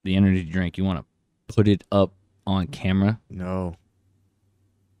 the energy drink, you want to put it up on camera, No.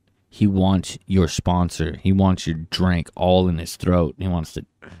 he wants your sponsor. He wants your drink all in his throat. He wants to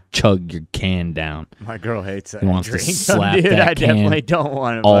chug your can down My girl hates that. He wants to drink. slap Dude, that I definitely can don't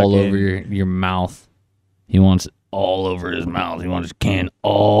want to all fucking... over your mouth. He wants it all over his mouth. He wants his can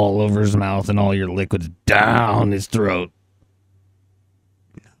all over his mouth and all your liquids down his throat.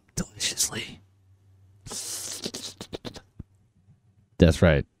 Deliciously. That's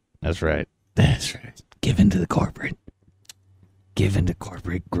right. That's right. That's right. Give in to the corporate. Give in to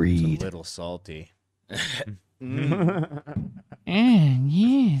corporate It's greed. a little salty.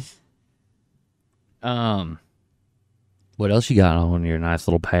 Yes. What else you got on your nice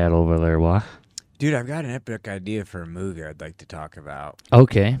little pad over there, boy? Dude, I've got an epic idea for a movie I'd like to talk about.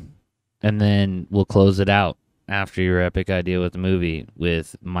 Okay. And then we'll close it out after your epic idea with the movie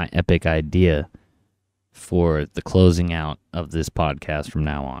with my epic idea for the closing out of this podcast from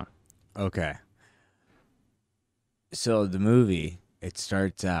now on. Okay. So the movie, it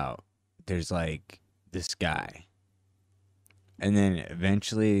starts out, there's like this guy. And then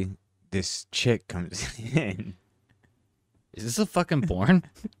eventually this chick comes in. Is this a fucking porn?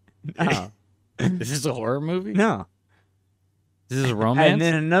 No. Is this a horror movie? No. Is this a romance? And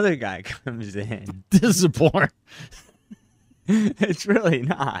then another guy comes in. This is a porn. It's really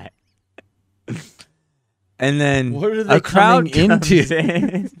not. And then What are they a crowd coming comes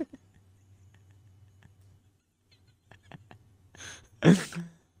into? in.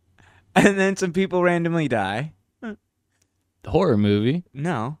 And then some people randomly die. Horror movie.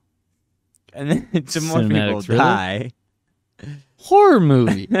 No. And then some more Cinematic people thriller? die. Horror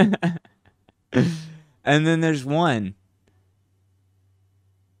movie. And then there's one.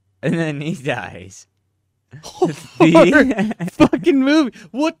 And then he dies. Horror fucking movie.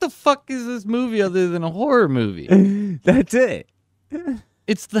 What the fuck is this movie other than a horror movie? That's it.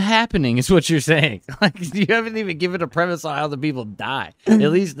 It's The Happening, is what you're saying. Like, you haven't even given a premise on how the people die. At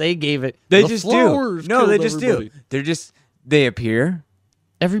least they gave it. They the just flowers do. No, killed they just everybody. do. They appear.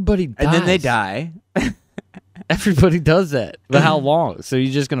 Everybody dies. And then they die. Everybody does that. But how long? So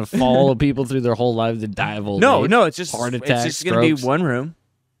you're just gonna follow people through their whole lives to die of old age? No, it's just heart it's attack, just gonna be strokes? one room.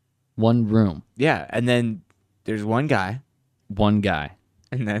 One room, Yeah, and then there's one guy, one guy,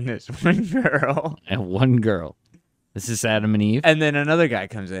 and then there's one girl, and one girl. This is Adam and Eve, and then another guy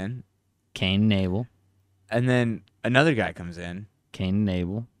comes in, Cain and Abel, and then another guy comes in, Cain and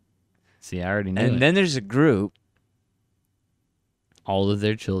Abel. See, I already knew and it. then there's a group, All of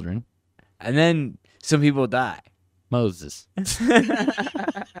their children. and then some people die, Moses. and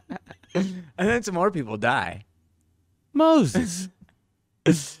then some more people die, Moses.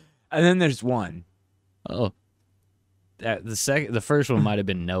 and then there's one. Oh, the first one might have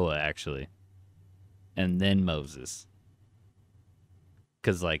been Noah actually, and then Moses.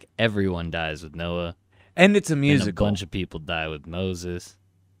 Because like everyone dies with Noah, And it's a and musical. a bunch of people die with Moses,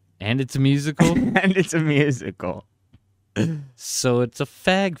 and it's a musical. And it's a musical. So it's a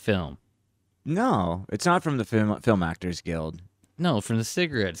fag film. No, it's not from the Film Actors Guild. No, from the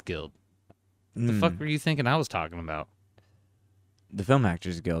Cigarettes Guild. The fuck were you thinking I was talking about? The Film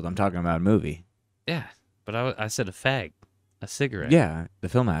Actors Guild. I'm talking about a movie. Yeah, but I said a fag, a cigarette. Yeah, the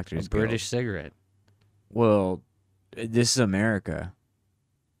Film a Actors Guild. British cigarette. Well, this is America.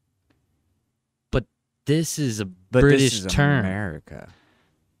 But this is a But British this is term. America.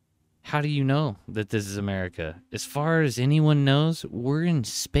 How do you know that this is America? As far as anyone knows, we're in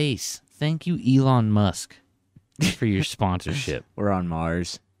space. Thank you, Elon Musk, for your sponsorship. We're on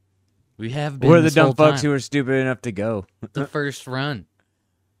Mars. We have been We're the this dumb whole fucks time. who are stupid enough to go. The first run.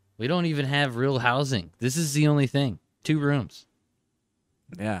 We don't even have real housing. This is the only thing. 2 rooms.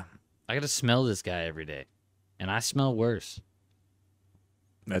 Yeah, I gotta smell this guy every day. And I smell worse.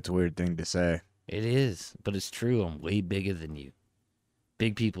 that's a weird thing to say. It is, but it's true. I'm way bigger than you.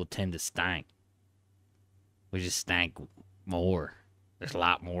 Big people tend to stank. We just stank more. There's a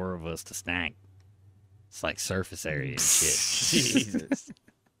lot more of us to stank. It's like surface area and shit. Jesus.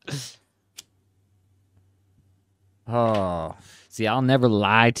 Oh, See, I'll never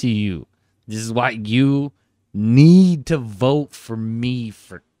lie to you. This is why you need to vote for me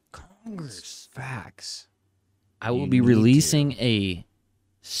for Congress. facts. I will You be need releasing a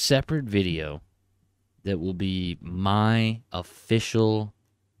separate video that will be my official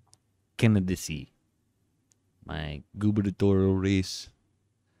candidacy, my gubernatorial race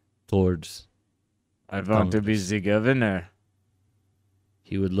towards. I want to be the governor.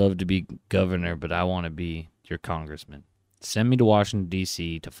 He would love to be governor, but I want to be your congressman. Send me to Washington,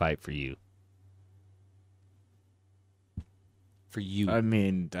 D.C. to fight for you. For you. I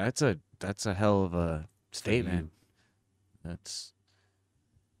mean, that's a hell of a statement. That's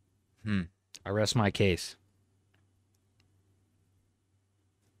I rest my case.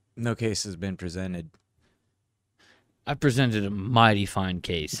 no case has been presented. I presented a mighty fine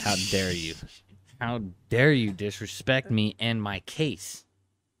case. How dare you? How dare you disrespect me and my case?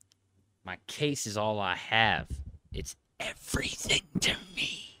 My case is all I have. It's everything to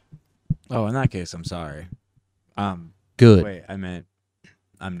me. Oh, in that case, I'm sorry. Good. Wait, I meant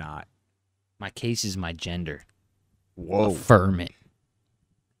I'm not. My case is my gender. Whoa. Affirm it.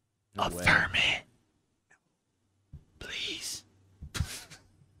 No way. Affirm it. Please.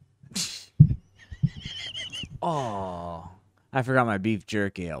 Oh, I forgot my beef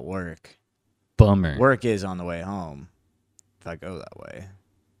jerky at work. Bummer. Work is on the way home. If I go that way.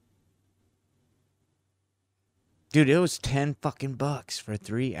 Dude, it was 10 fucking bucks for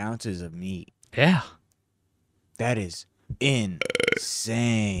 3 ounces of meat. Yeah. That is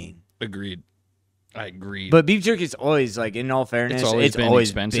insane. Agreed. I agreed. But beef jerky is always, like, in all fairness, always been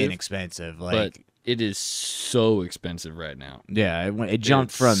expensive. been expensive. but Like, it is so expensive right now. yeah, it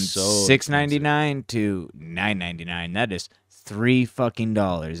jumped It's from so $6.99 to $9.99. That is $3 fucking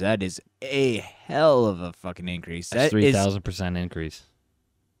dollars. That is a hell of a fucking increase. That's That is 3,000% increase.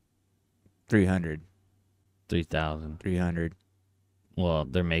 300. 3,000. 300. Well,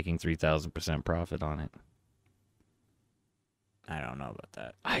 they're making 3,000% profit on it. I don't know about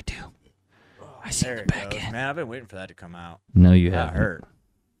that. I do. I see There the it back goes. end. Man, I've been waiting for that to come out. No, you That haven't. hurt.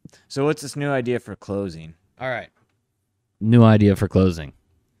 So what's this new idea for closing? All right. New idea for closing.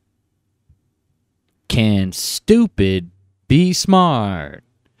 Can stupid be smart?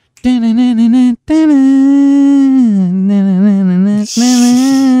 All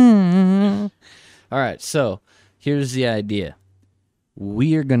right, so here's the idea.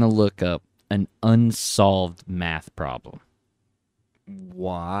 We are going to look up an unsolved math problem.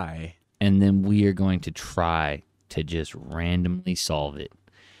 Why? And then we are going to try to just randomly solve it.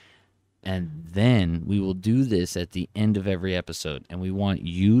 And then we will do this at the end of every episode. And we want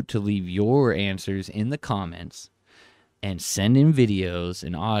you to leave your answers in the comments and send in videos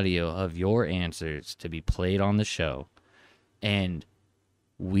and audio of your answers to be played on the show. And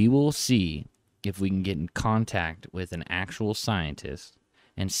we will see if we can get in contact with an actual scientist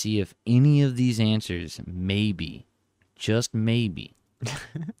and see if any of these answers maybe, just maybe,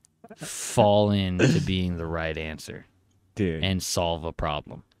 fall into being the right answer. Dude. And solve a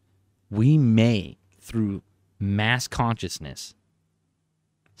problem. We may, through mass consciousness,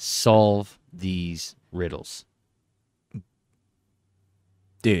 solve these riddles.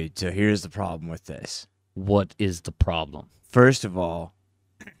 Dude, so here's the problem with this. What is the problem? First of all,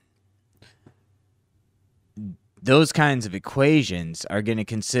 those kinds of equations are going to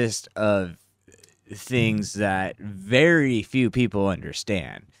consist of things that very few people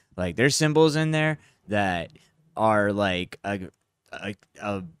understand. Like, there's symbols in there that are like a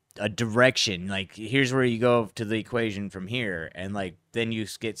direction. Like, here's where you go to the equation from here, and like then you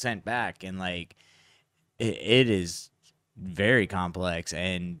get sent back, and like it is very complex,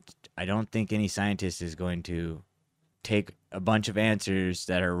 and I don't think any scientist is going to take a bunch of answers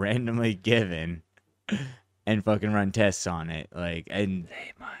that are randomly given and fucking run tests on it. Like, and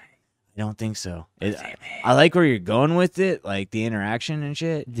They might. I don't think so. I like where you're going with it, like the interaction and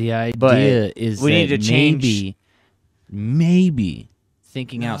shit. The idea is we that need to change. maybe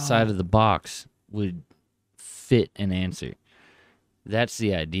thinking outside of the box would fit an answer. That's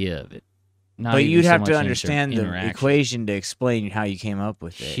the idea of it. Not But even you'd so have to much understand the interaction. equation to explain how you came up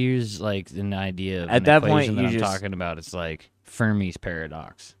with it. Here's like an idea of At an that point, equation that you I'm just- talking about. It's like Fermi's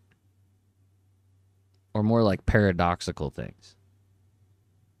paradox. Or more like paradoxical things.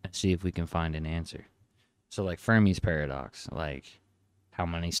 And see if we can find an answer. So like Fermi's paradox, like how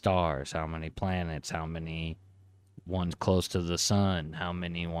many stars, how many planets, how many ones close to the sun, how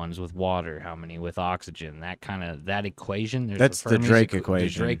many ones with water, how many with oxygen, that equation. There's That's the Fermi's Drake The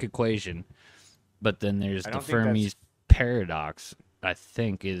equation. Drake equation. But then there's I the don't think that's- Fermi's paradox, I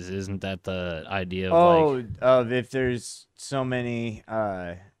think isn't that the idea of like of if there's so many.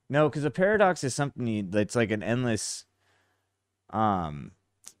 No, because a paradox is something that's like an endless.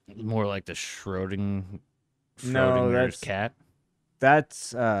 more like the Schrodinger's that's- cat?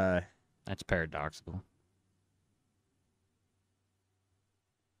 That's That's paradoxical.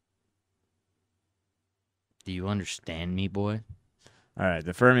 Do you understand me, boy? all right.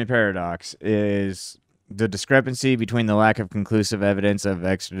 The Fermi paradox is the discrepancy between the lack of conclusive evidence of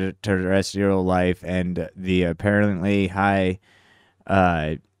extraterrestrial life and the apparently high.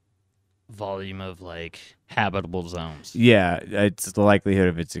 Volume of like habitable zones. Yeah, it's the likelihood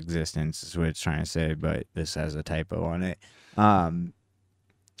of its existence is what it's trying to say, but this has a typo on it.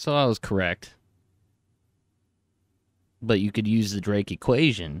 So I was correct. But you could use the Drake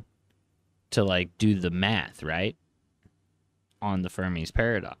equation to like do the math, right? On the Fermi's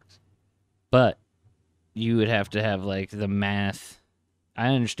paradox. But you would have to have like the math. I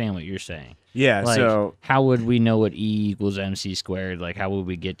understand what you're saying. Yeah, Like, so how would we know what E equals MC squared? Like, how would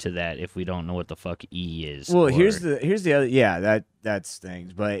we get to that if we don't know what the fuck E is? well, Or- here's the other that's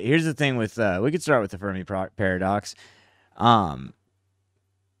things. But here's the thing with we could start with the Fermi paradox.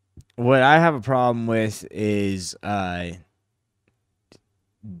 What I have a problem with is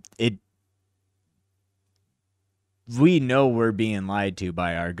we know we're being lied to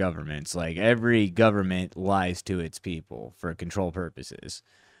by our governments. Like, every government lies to its people for control purposes.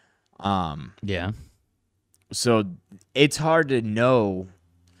 Yeah. So it's hard to know,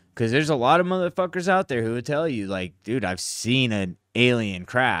 because there's a lot of motherfuckers out there who would tell you, like, dude, I've seen an alien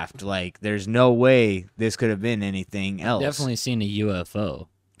craft. Like, there's no way this could have been anything else. Definitely seen a UFO.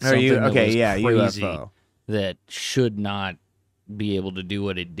 Are you Something that okay? was Yeah, crazy UFO. that should not be able to do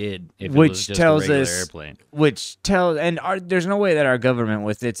what it did if Which it was just tells a regular us- airplane. Which tells, and there's no way that our government,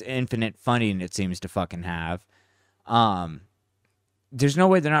 with its infinite funding it seems to fucking have, there's no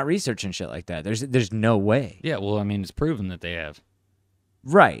way they're not researching shit like that. There's no way. Yeah, well, I mean, it's proven that they have.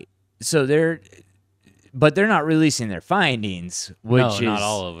 Right. So but they're not releasing their findings, which No, is not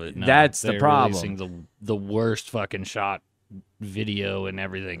all of it. No, that's the they're problem. releasing the worst fucking shot video and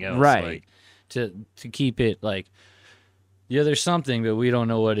everything else. Right. Like, to keep it like, yeah, there's something, but we don't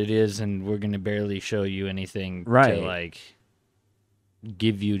know what it is, and we're gonna barely show you anything Right. to like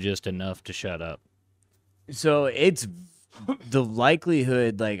give you just enough to shut up. So it's the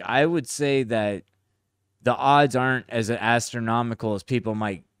likelihood, like I would say that the odds aren't as astronomical as people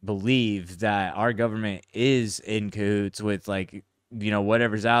might believe that our government is in cahoots with like,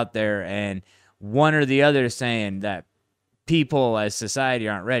 whatever's out there, and one or the other saying that people as society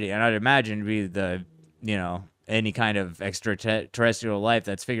aren't ready. And I'd imagine to be the, any kind of extraterrestrial life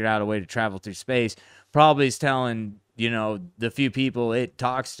that's figured out a way to travel through space probably is telling, the few people it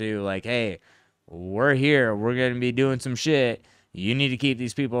talks to, like, hey, we're here, we're going to be doing some shit. You need to keep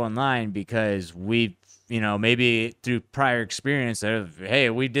these people in line because we've, maybe through prior experience of, hey,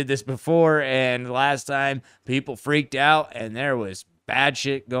 we did this before and last time people freaked out and there was bad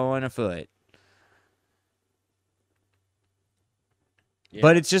shit going afoot. Yeah.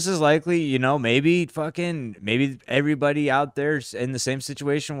 But it's just as likely, maybe everybody out there's in the same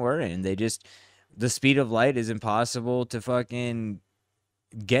situation we're in. The speed of light is impossible to fucking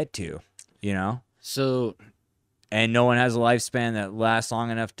get to, So, and no one has a lifespan that lasts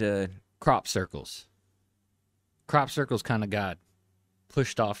long enough to. Crop circles kind of got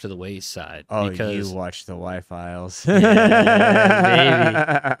pushed off to the wayside. Oh, because, you watched the Y-Files. Yeah,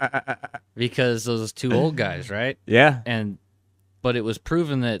 baby. Because those two old guys, right? Yeah. But it was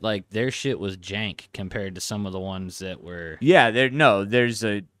proven that like their shit was jank compared to some of the ones that were. Yeah, there's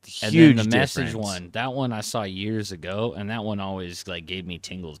a huge and then the difference. message one, that one I saw years ago, and that one always like gave me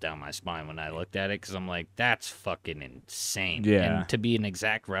tingles down my spine when I looked at it because I'm like, that's fucking insane. Yeah. And to be an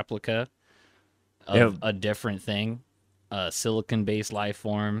exact replica of a different thing, a silicon-based life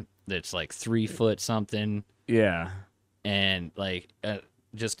form that's like 3 foot something. Yeah. And like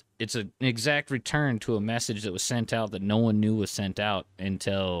it's an exact return to a message that was sent out that no one knew was sent out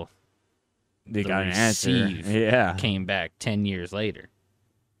until they got an answer. Yeah. Came back 10 years later,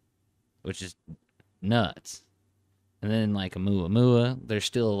 which is nuts. And then like Oumuamua, there's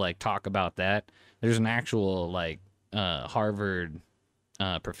still like talk about that. There's an actual like Harvard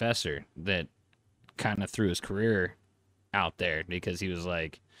professor that kind of threw his career out there because he was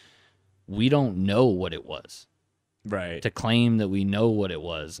like, we don't know what it was. Right. To claim that we know what it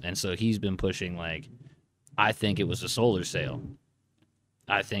was. And so he's been pushing like, I think it was a solar sail.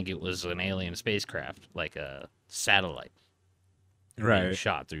 I think it was an alien spacecraft, like a satellite. Right.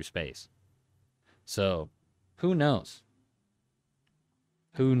 Shot through space. So who knows?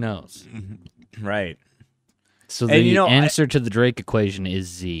 Who knows? Right. So the answer to the Drake equation is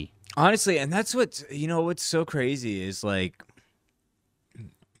Z. Honestly, and that's what's so crazy is like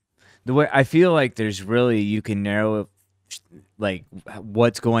the way I feel like there's really, you can narrow like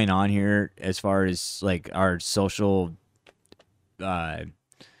what's going on here as far as like our social fuck,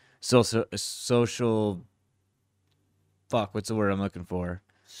 what's the word I'm looking for?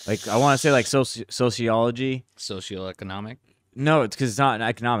 Like I want to say like sociology, socioeconomic. No, it's because it's not an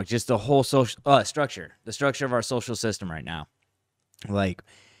economic, just the whole social structure, the structure of our social system right now, like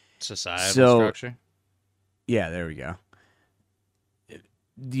societal structure. Yeah, there we go.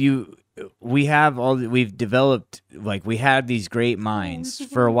 We've developed, like we had these great minds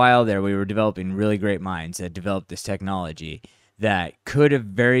for a while there. We were developing really great minds that developed this technology that could have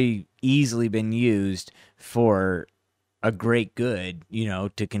very easily been used for a great good,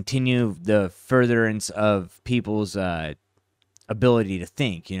 to continue the furtherance of people's ability to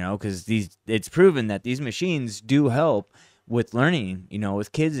think, because it's proven that these machines do help with learning,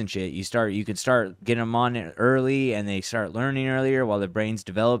 with kids and shit. You can start getting them on it early and they start learning earlier while their brain's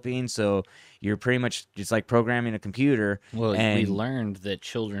developing. So you're pretty much just like programming a computer. Well, we learned that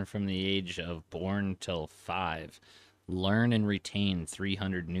children from the age of born till 5 learn and retain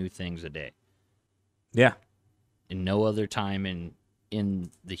 300 new things a day. Yeah. In no other time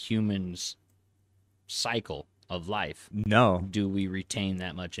in the human's cycle of life. No. Do we retain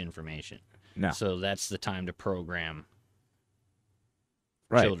that much information? No. So that's the time to program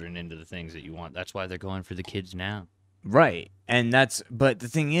children into the things that you want. That's why they're going for the kids now. Right. But the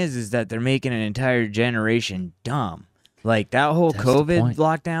thing is that they're making an entire generation dumb. Like that whole COVID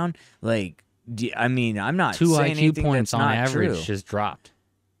lockdown, like, I'm not 2 saying IQ points on average has dropped.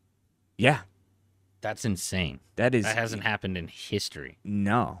 Yeah. That's insane. That hasn't happened in history.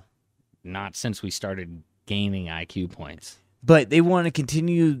 No. Not since we started gaining IQ points. But they want to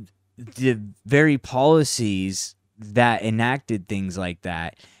continue the very policies that enacted things like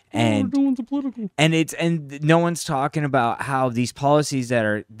that. And and no one's talking about how these policies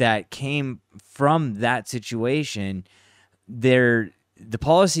that came from that situation, the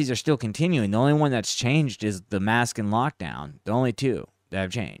policies are still continuing. The only one that's changed is the mask and lockdown. The only two that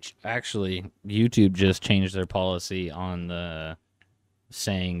have changed. Actually, YouTube just changed their policy on the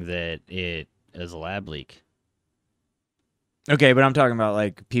saying that it is a lab leak. Okay, but I'm talking about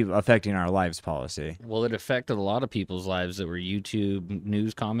like people affecting our lives policy. Well, it affected a lot of people's lives that were YouTube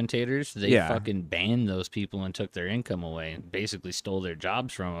news commentators. They Yeah. fucking banned those people and took their income away and basically stole their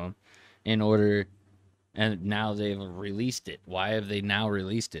jobs from them in order, and now they've released it. Why have they now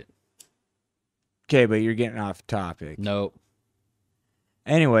released it? Okay, but you're getting off topic. Nope.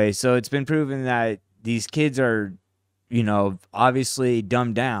 Anyway, so it's been proven that these kids are, obviously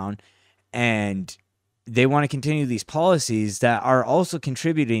dumbed down, and they want to continue these policies that are also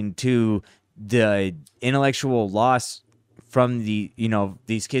contributing to the intellectual loss from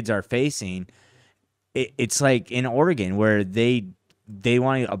these kids are facing. It's like in Oregon where they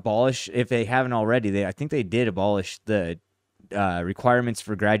want to abolish, if they haven't already, I think they did abolish the requirements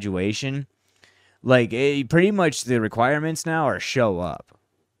for graduation. Like, pretty much the requirements now are show up.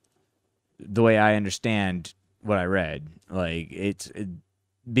 The way I understand what I read. Like,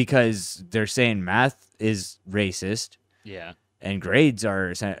 because they're saying math is racist. Yeah. And grades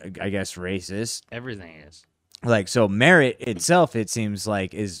are, I guess, racist. Everything is. Like, so merit itself, it seems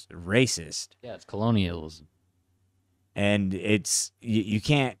like, is racist. Yeah, it's colonialism. And it's, you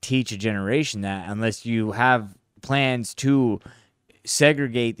can't teach a generation that unless you have plans to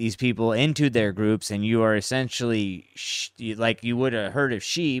segregate these people into their groups, and you are essentially like you would a herd of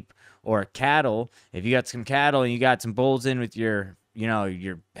sheep or cattle. If you got some cattle and you got some bulls in with your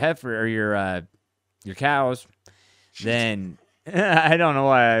heifer or your cows, then I don't know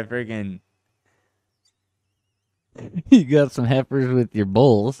why I freaking You got some heifers with your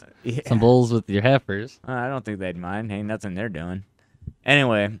bulls, some bulls with your heifers. I don't think they'd mind. Ain't nothing they're doing.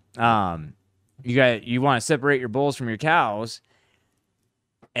 Anyway, you want to separate your bulls from your cows.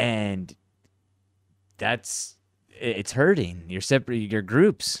 And it's hurting. You're separating your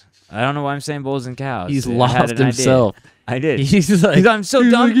groups. I don't know why I'm saying bulls and cows. He's I had lost an himself. idea. I did. He's like, I'm so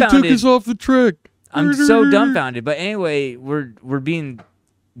dumbfounded. He took us off the track. I'm so dumbfounded. But anyway,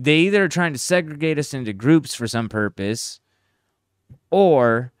 they either are trying to segregate us into groups for some purpose,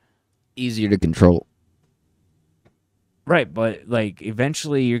 or Easier to control. right. But like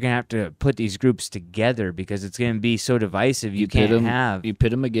eventually, you're gonna have to put these groups together because it's gonna be so divisive. You pit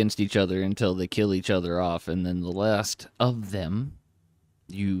them against each other until they kill each other off, and then the last of them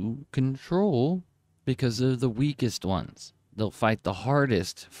you control because they're the weakest ones. They'll fight the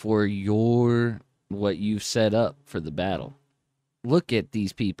hardest for what you've set up for the battle. Look at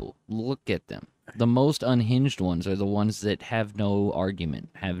these people. Look at them. The most unhinged ones are the ones that have no argument,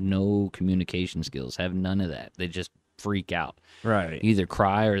 have no communication skills, have none of that. They just freak out. right. Either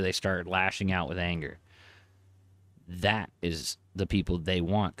cry or they start lashing out with anger. That is the people they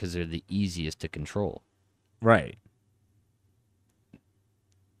want because they're the easiest to control. Right.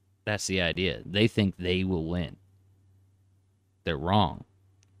 That's the idea. They think they will win. They're wrong.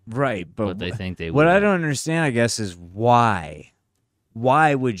 Right. But they think they will. What I win. don't understand, I guess, is why.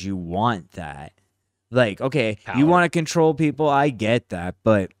 Why would you want that? Like, okay, Power. you want to control people. I get that,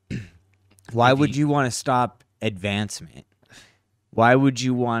 but why If would you want to stop advancement? Why would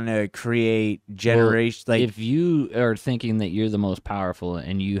you want to create generation? Well, like, if you are thinking that you're the most powerful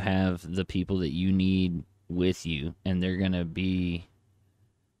and you have the people that you need with you, and they're gonna be,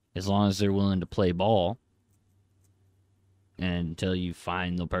 as long as they're willing to play ball, and until you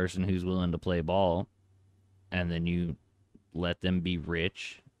find the person who's willing to play ball, and then you let them be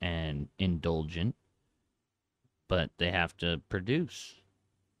rich and indulgent, but they have to produce.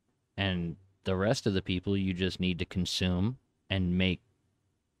 And the rest of the people you just need to consume and make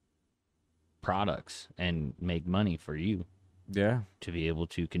products and make money for you yeah. to be able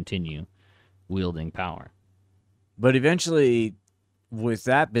to continue wielding power. But eventually, with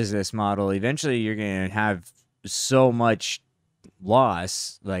that business model, eventually you're going to have so much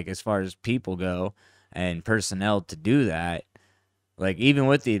loss, like as far as people go and personnel to do that. Like even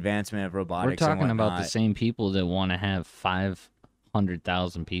with the advancement of robotics, We're talking and about whatnot, the same people that want to have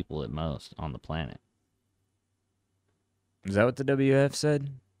 500,000 people at most on the planet. Is that what the WF said?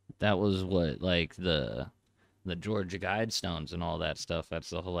 That was what, like the Georgia Guidestones and all that stuff.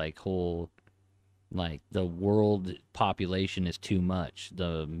 That's the whole like the world population is too much.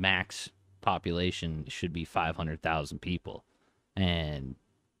 The max population should be 500,000 people, and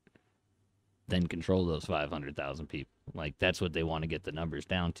then control those 500,000 people. Like that's what they want to get the numbers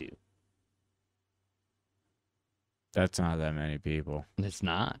down to. That's not that many people. It's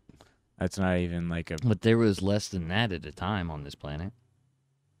not. That's not even like a. But there was less than that at a time on this planet.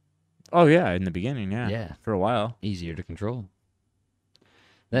 Oh yeah, in the beginning, yeah. Yeah. For a while. Easier to control.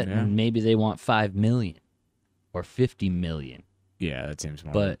 That Yeah. maybe they want 5 million or 50 million. Yeah, that seems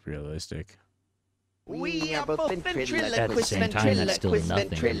more But- realistic. We are both ventriloquists, At the same time, that's still nothing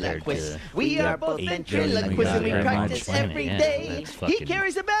compared to We are both 8 billion ventriloquists and we very practice much. every Yeah, day. that's He fucking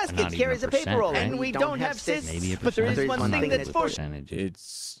carries a basket, not even carries a a paper percent, roll, right? and we don't have maybe cysts. a But there is percent. one thing that's for percentage.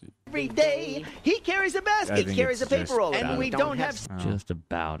 It's every day. He carries a I basket, think carries a it's paper just roll, about and we it. don't have Just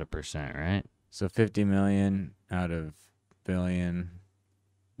about a percent, right? so 50 million out of billion.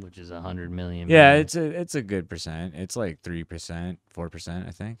 Which is 100 million. Yeah, million. it's a good percent. It's like 3%, 4%,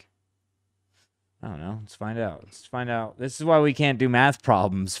 I think. I don't know. Let's find out. Let's find out. This is why we can't do math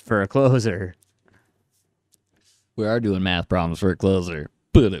problems for a closer. We are doing math problems for a closer.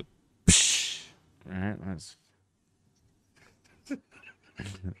 Put it. All right, let's.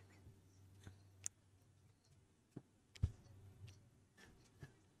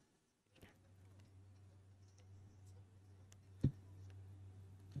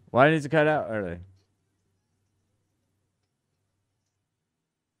 Why did it cut out early?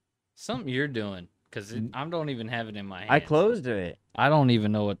 Something you're doing, because I don't even have it in my hands. I closed it. I don't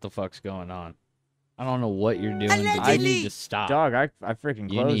even know what the fuck's going on. I don't know what you're doing, but you need to stop. Dog, I freaking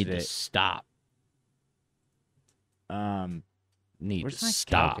closed you need it. to stop. Need Where's to my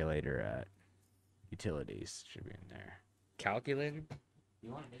stop. calculator at? Utilities should be in there. Calculator?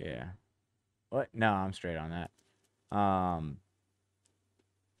 You want it? Yeah. What? No, I'm straight on that.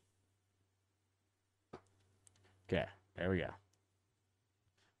 Okay, there we go.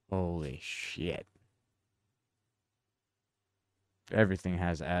 Holy shit. Everything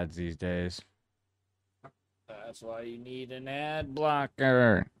has ads these days. That's why you need an ad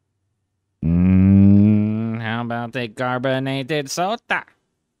blocker. How about the carbonated soda?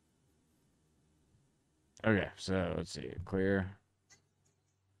 Okay, so let's see. Clear.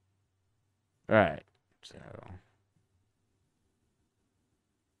 All right. So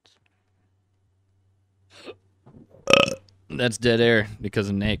That's dead air because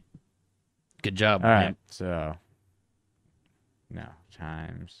of Nick. Good job, all man. right. So no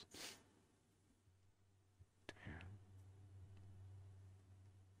times.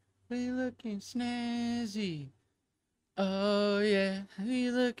 We looking snazzy. Oh yeah, we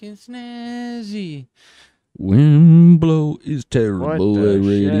looking snazzy. Wind blow is terrible What the at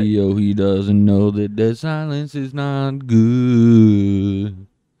shit? radio. He doesn't know that the silence is not good.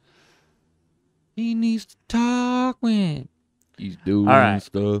 He needs to talk when he's doing All right.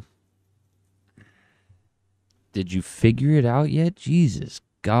 stuff. Did you figure it out yet? Jesus,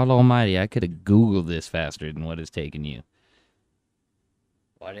 God Almighty! I could have Googled this faster than what it's taken you.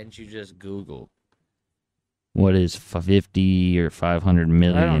 Why didn't you just Google? What is 50 or 500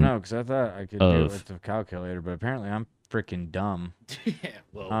 million? I don't know because I thought I could do it of- with the calculator, but apparently I'm freaking dumb. Yeah,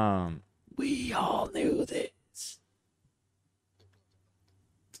 well, We all knew this.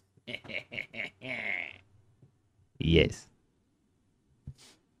 yes.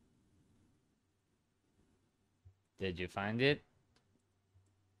 Did you find it?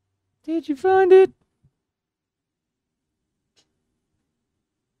 Did you find it?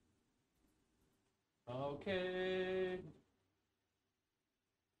 Okay.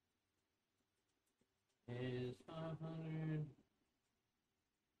 Is 500.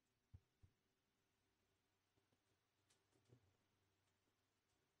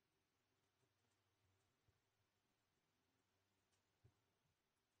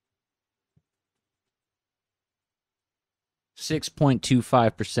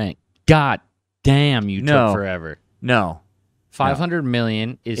 $6.25%. God damn, you No. took forever. No. 500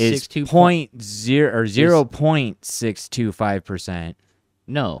 million is It's 62 0.625%.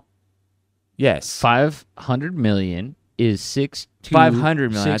 No. Yes. 500 million is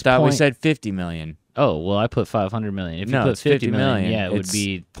 500 million. I thought we said 50 million. Oh, well, I put 500 million. If No, you put it's 50 50 million, million. yeah, it would It's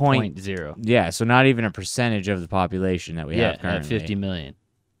be point- 0.0. Yeah, so not even a percentage of the population that we Yeah, have currently. at 50 million.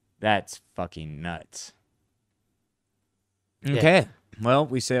 That's fucking nuts. Yeah. Okay. Well,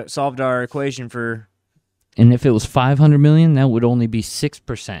 we solved our equation for. And if it was 500 million, that would only be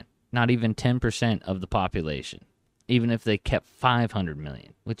 6%, not even 10% of the population. Even if they kept 500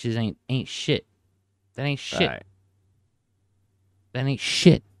 million, which is ain't shit. That ain't shit. Right. That ain't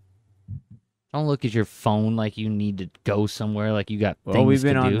shit. Don't look at your phone like you need to go somewhere, like you got Well, things we've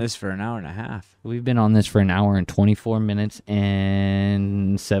been to on do. this for an hour and a half. We've been on this for an hour and 24 minutes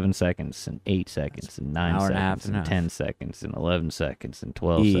and 7 seconds and 8 seconds and 9 Hour and a half seconds and enough. 10 seconds and 11 seconds and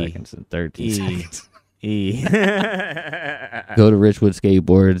 12 E. seconds and 13 E. seconds. E. Go to Richwood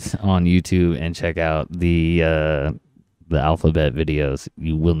Skateboards on YouTube and check out the alphabet videos.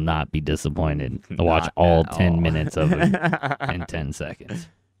 You will not be disappointed. Watch Not all at 10 all. minutes of it in 10 seconds.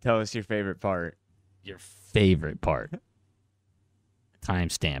 Tell us your favorite part. Your favorite part.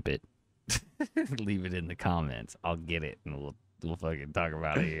 Timestamp it. Leave it in the comments. I'll get it and we'll fucking talk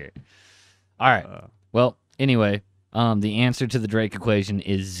about it here. All right. Well, anyway, the answer to the Drake equation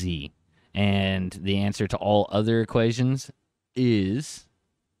is Z. And the answer to all other equations is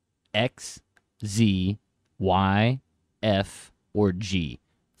X, Z, Y, F, or G.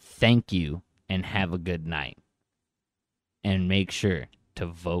 Thank you, and have a good night. And make sure to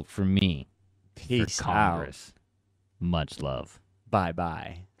vote for me Peace for Congress. Much love.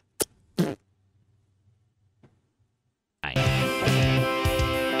 Bye-bye.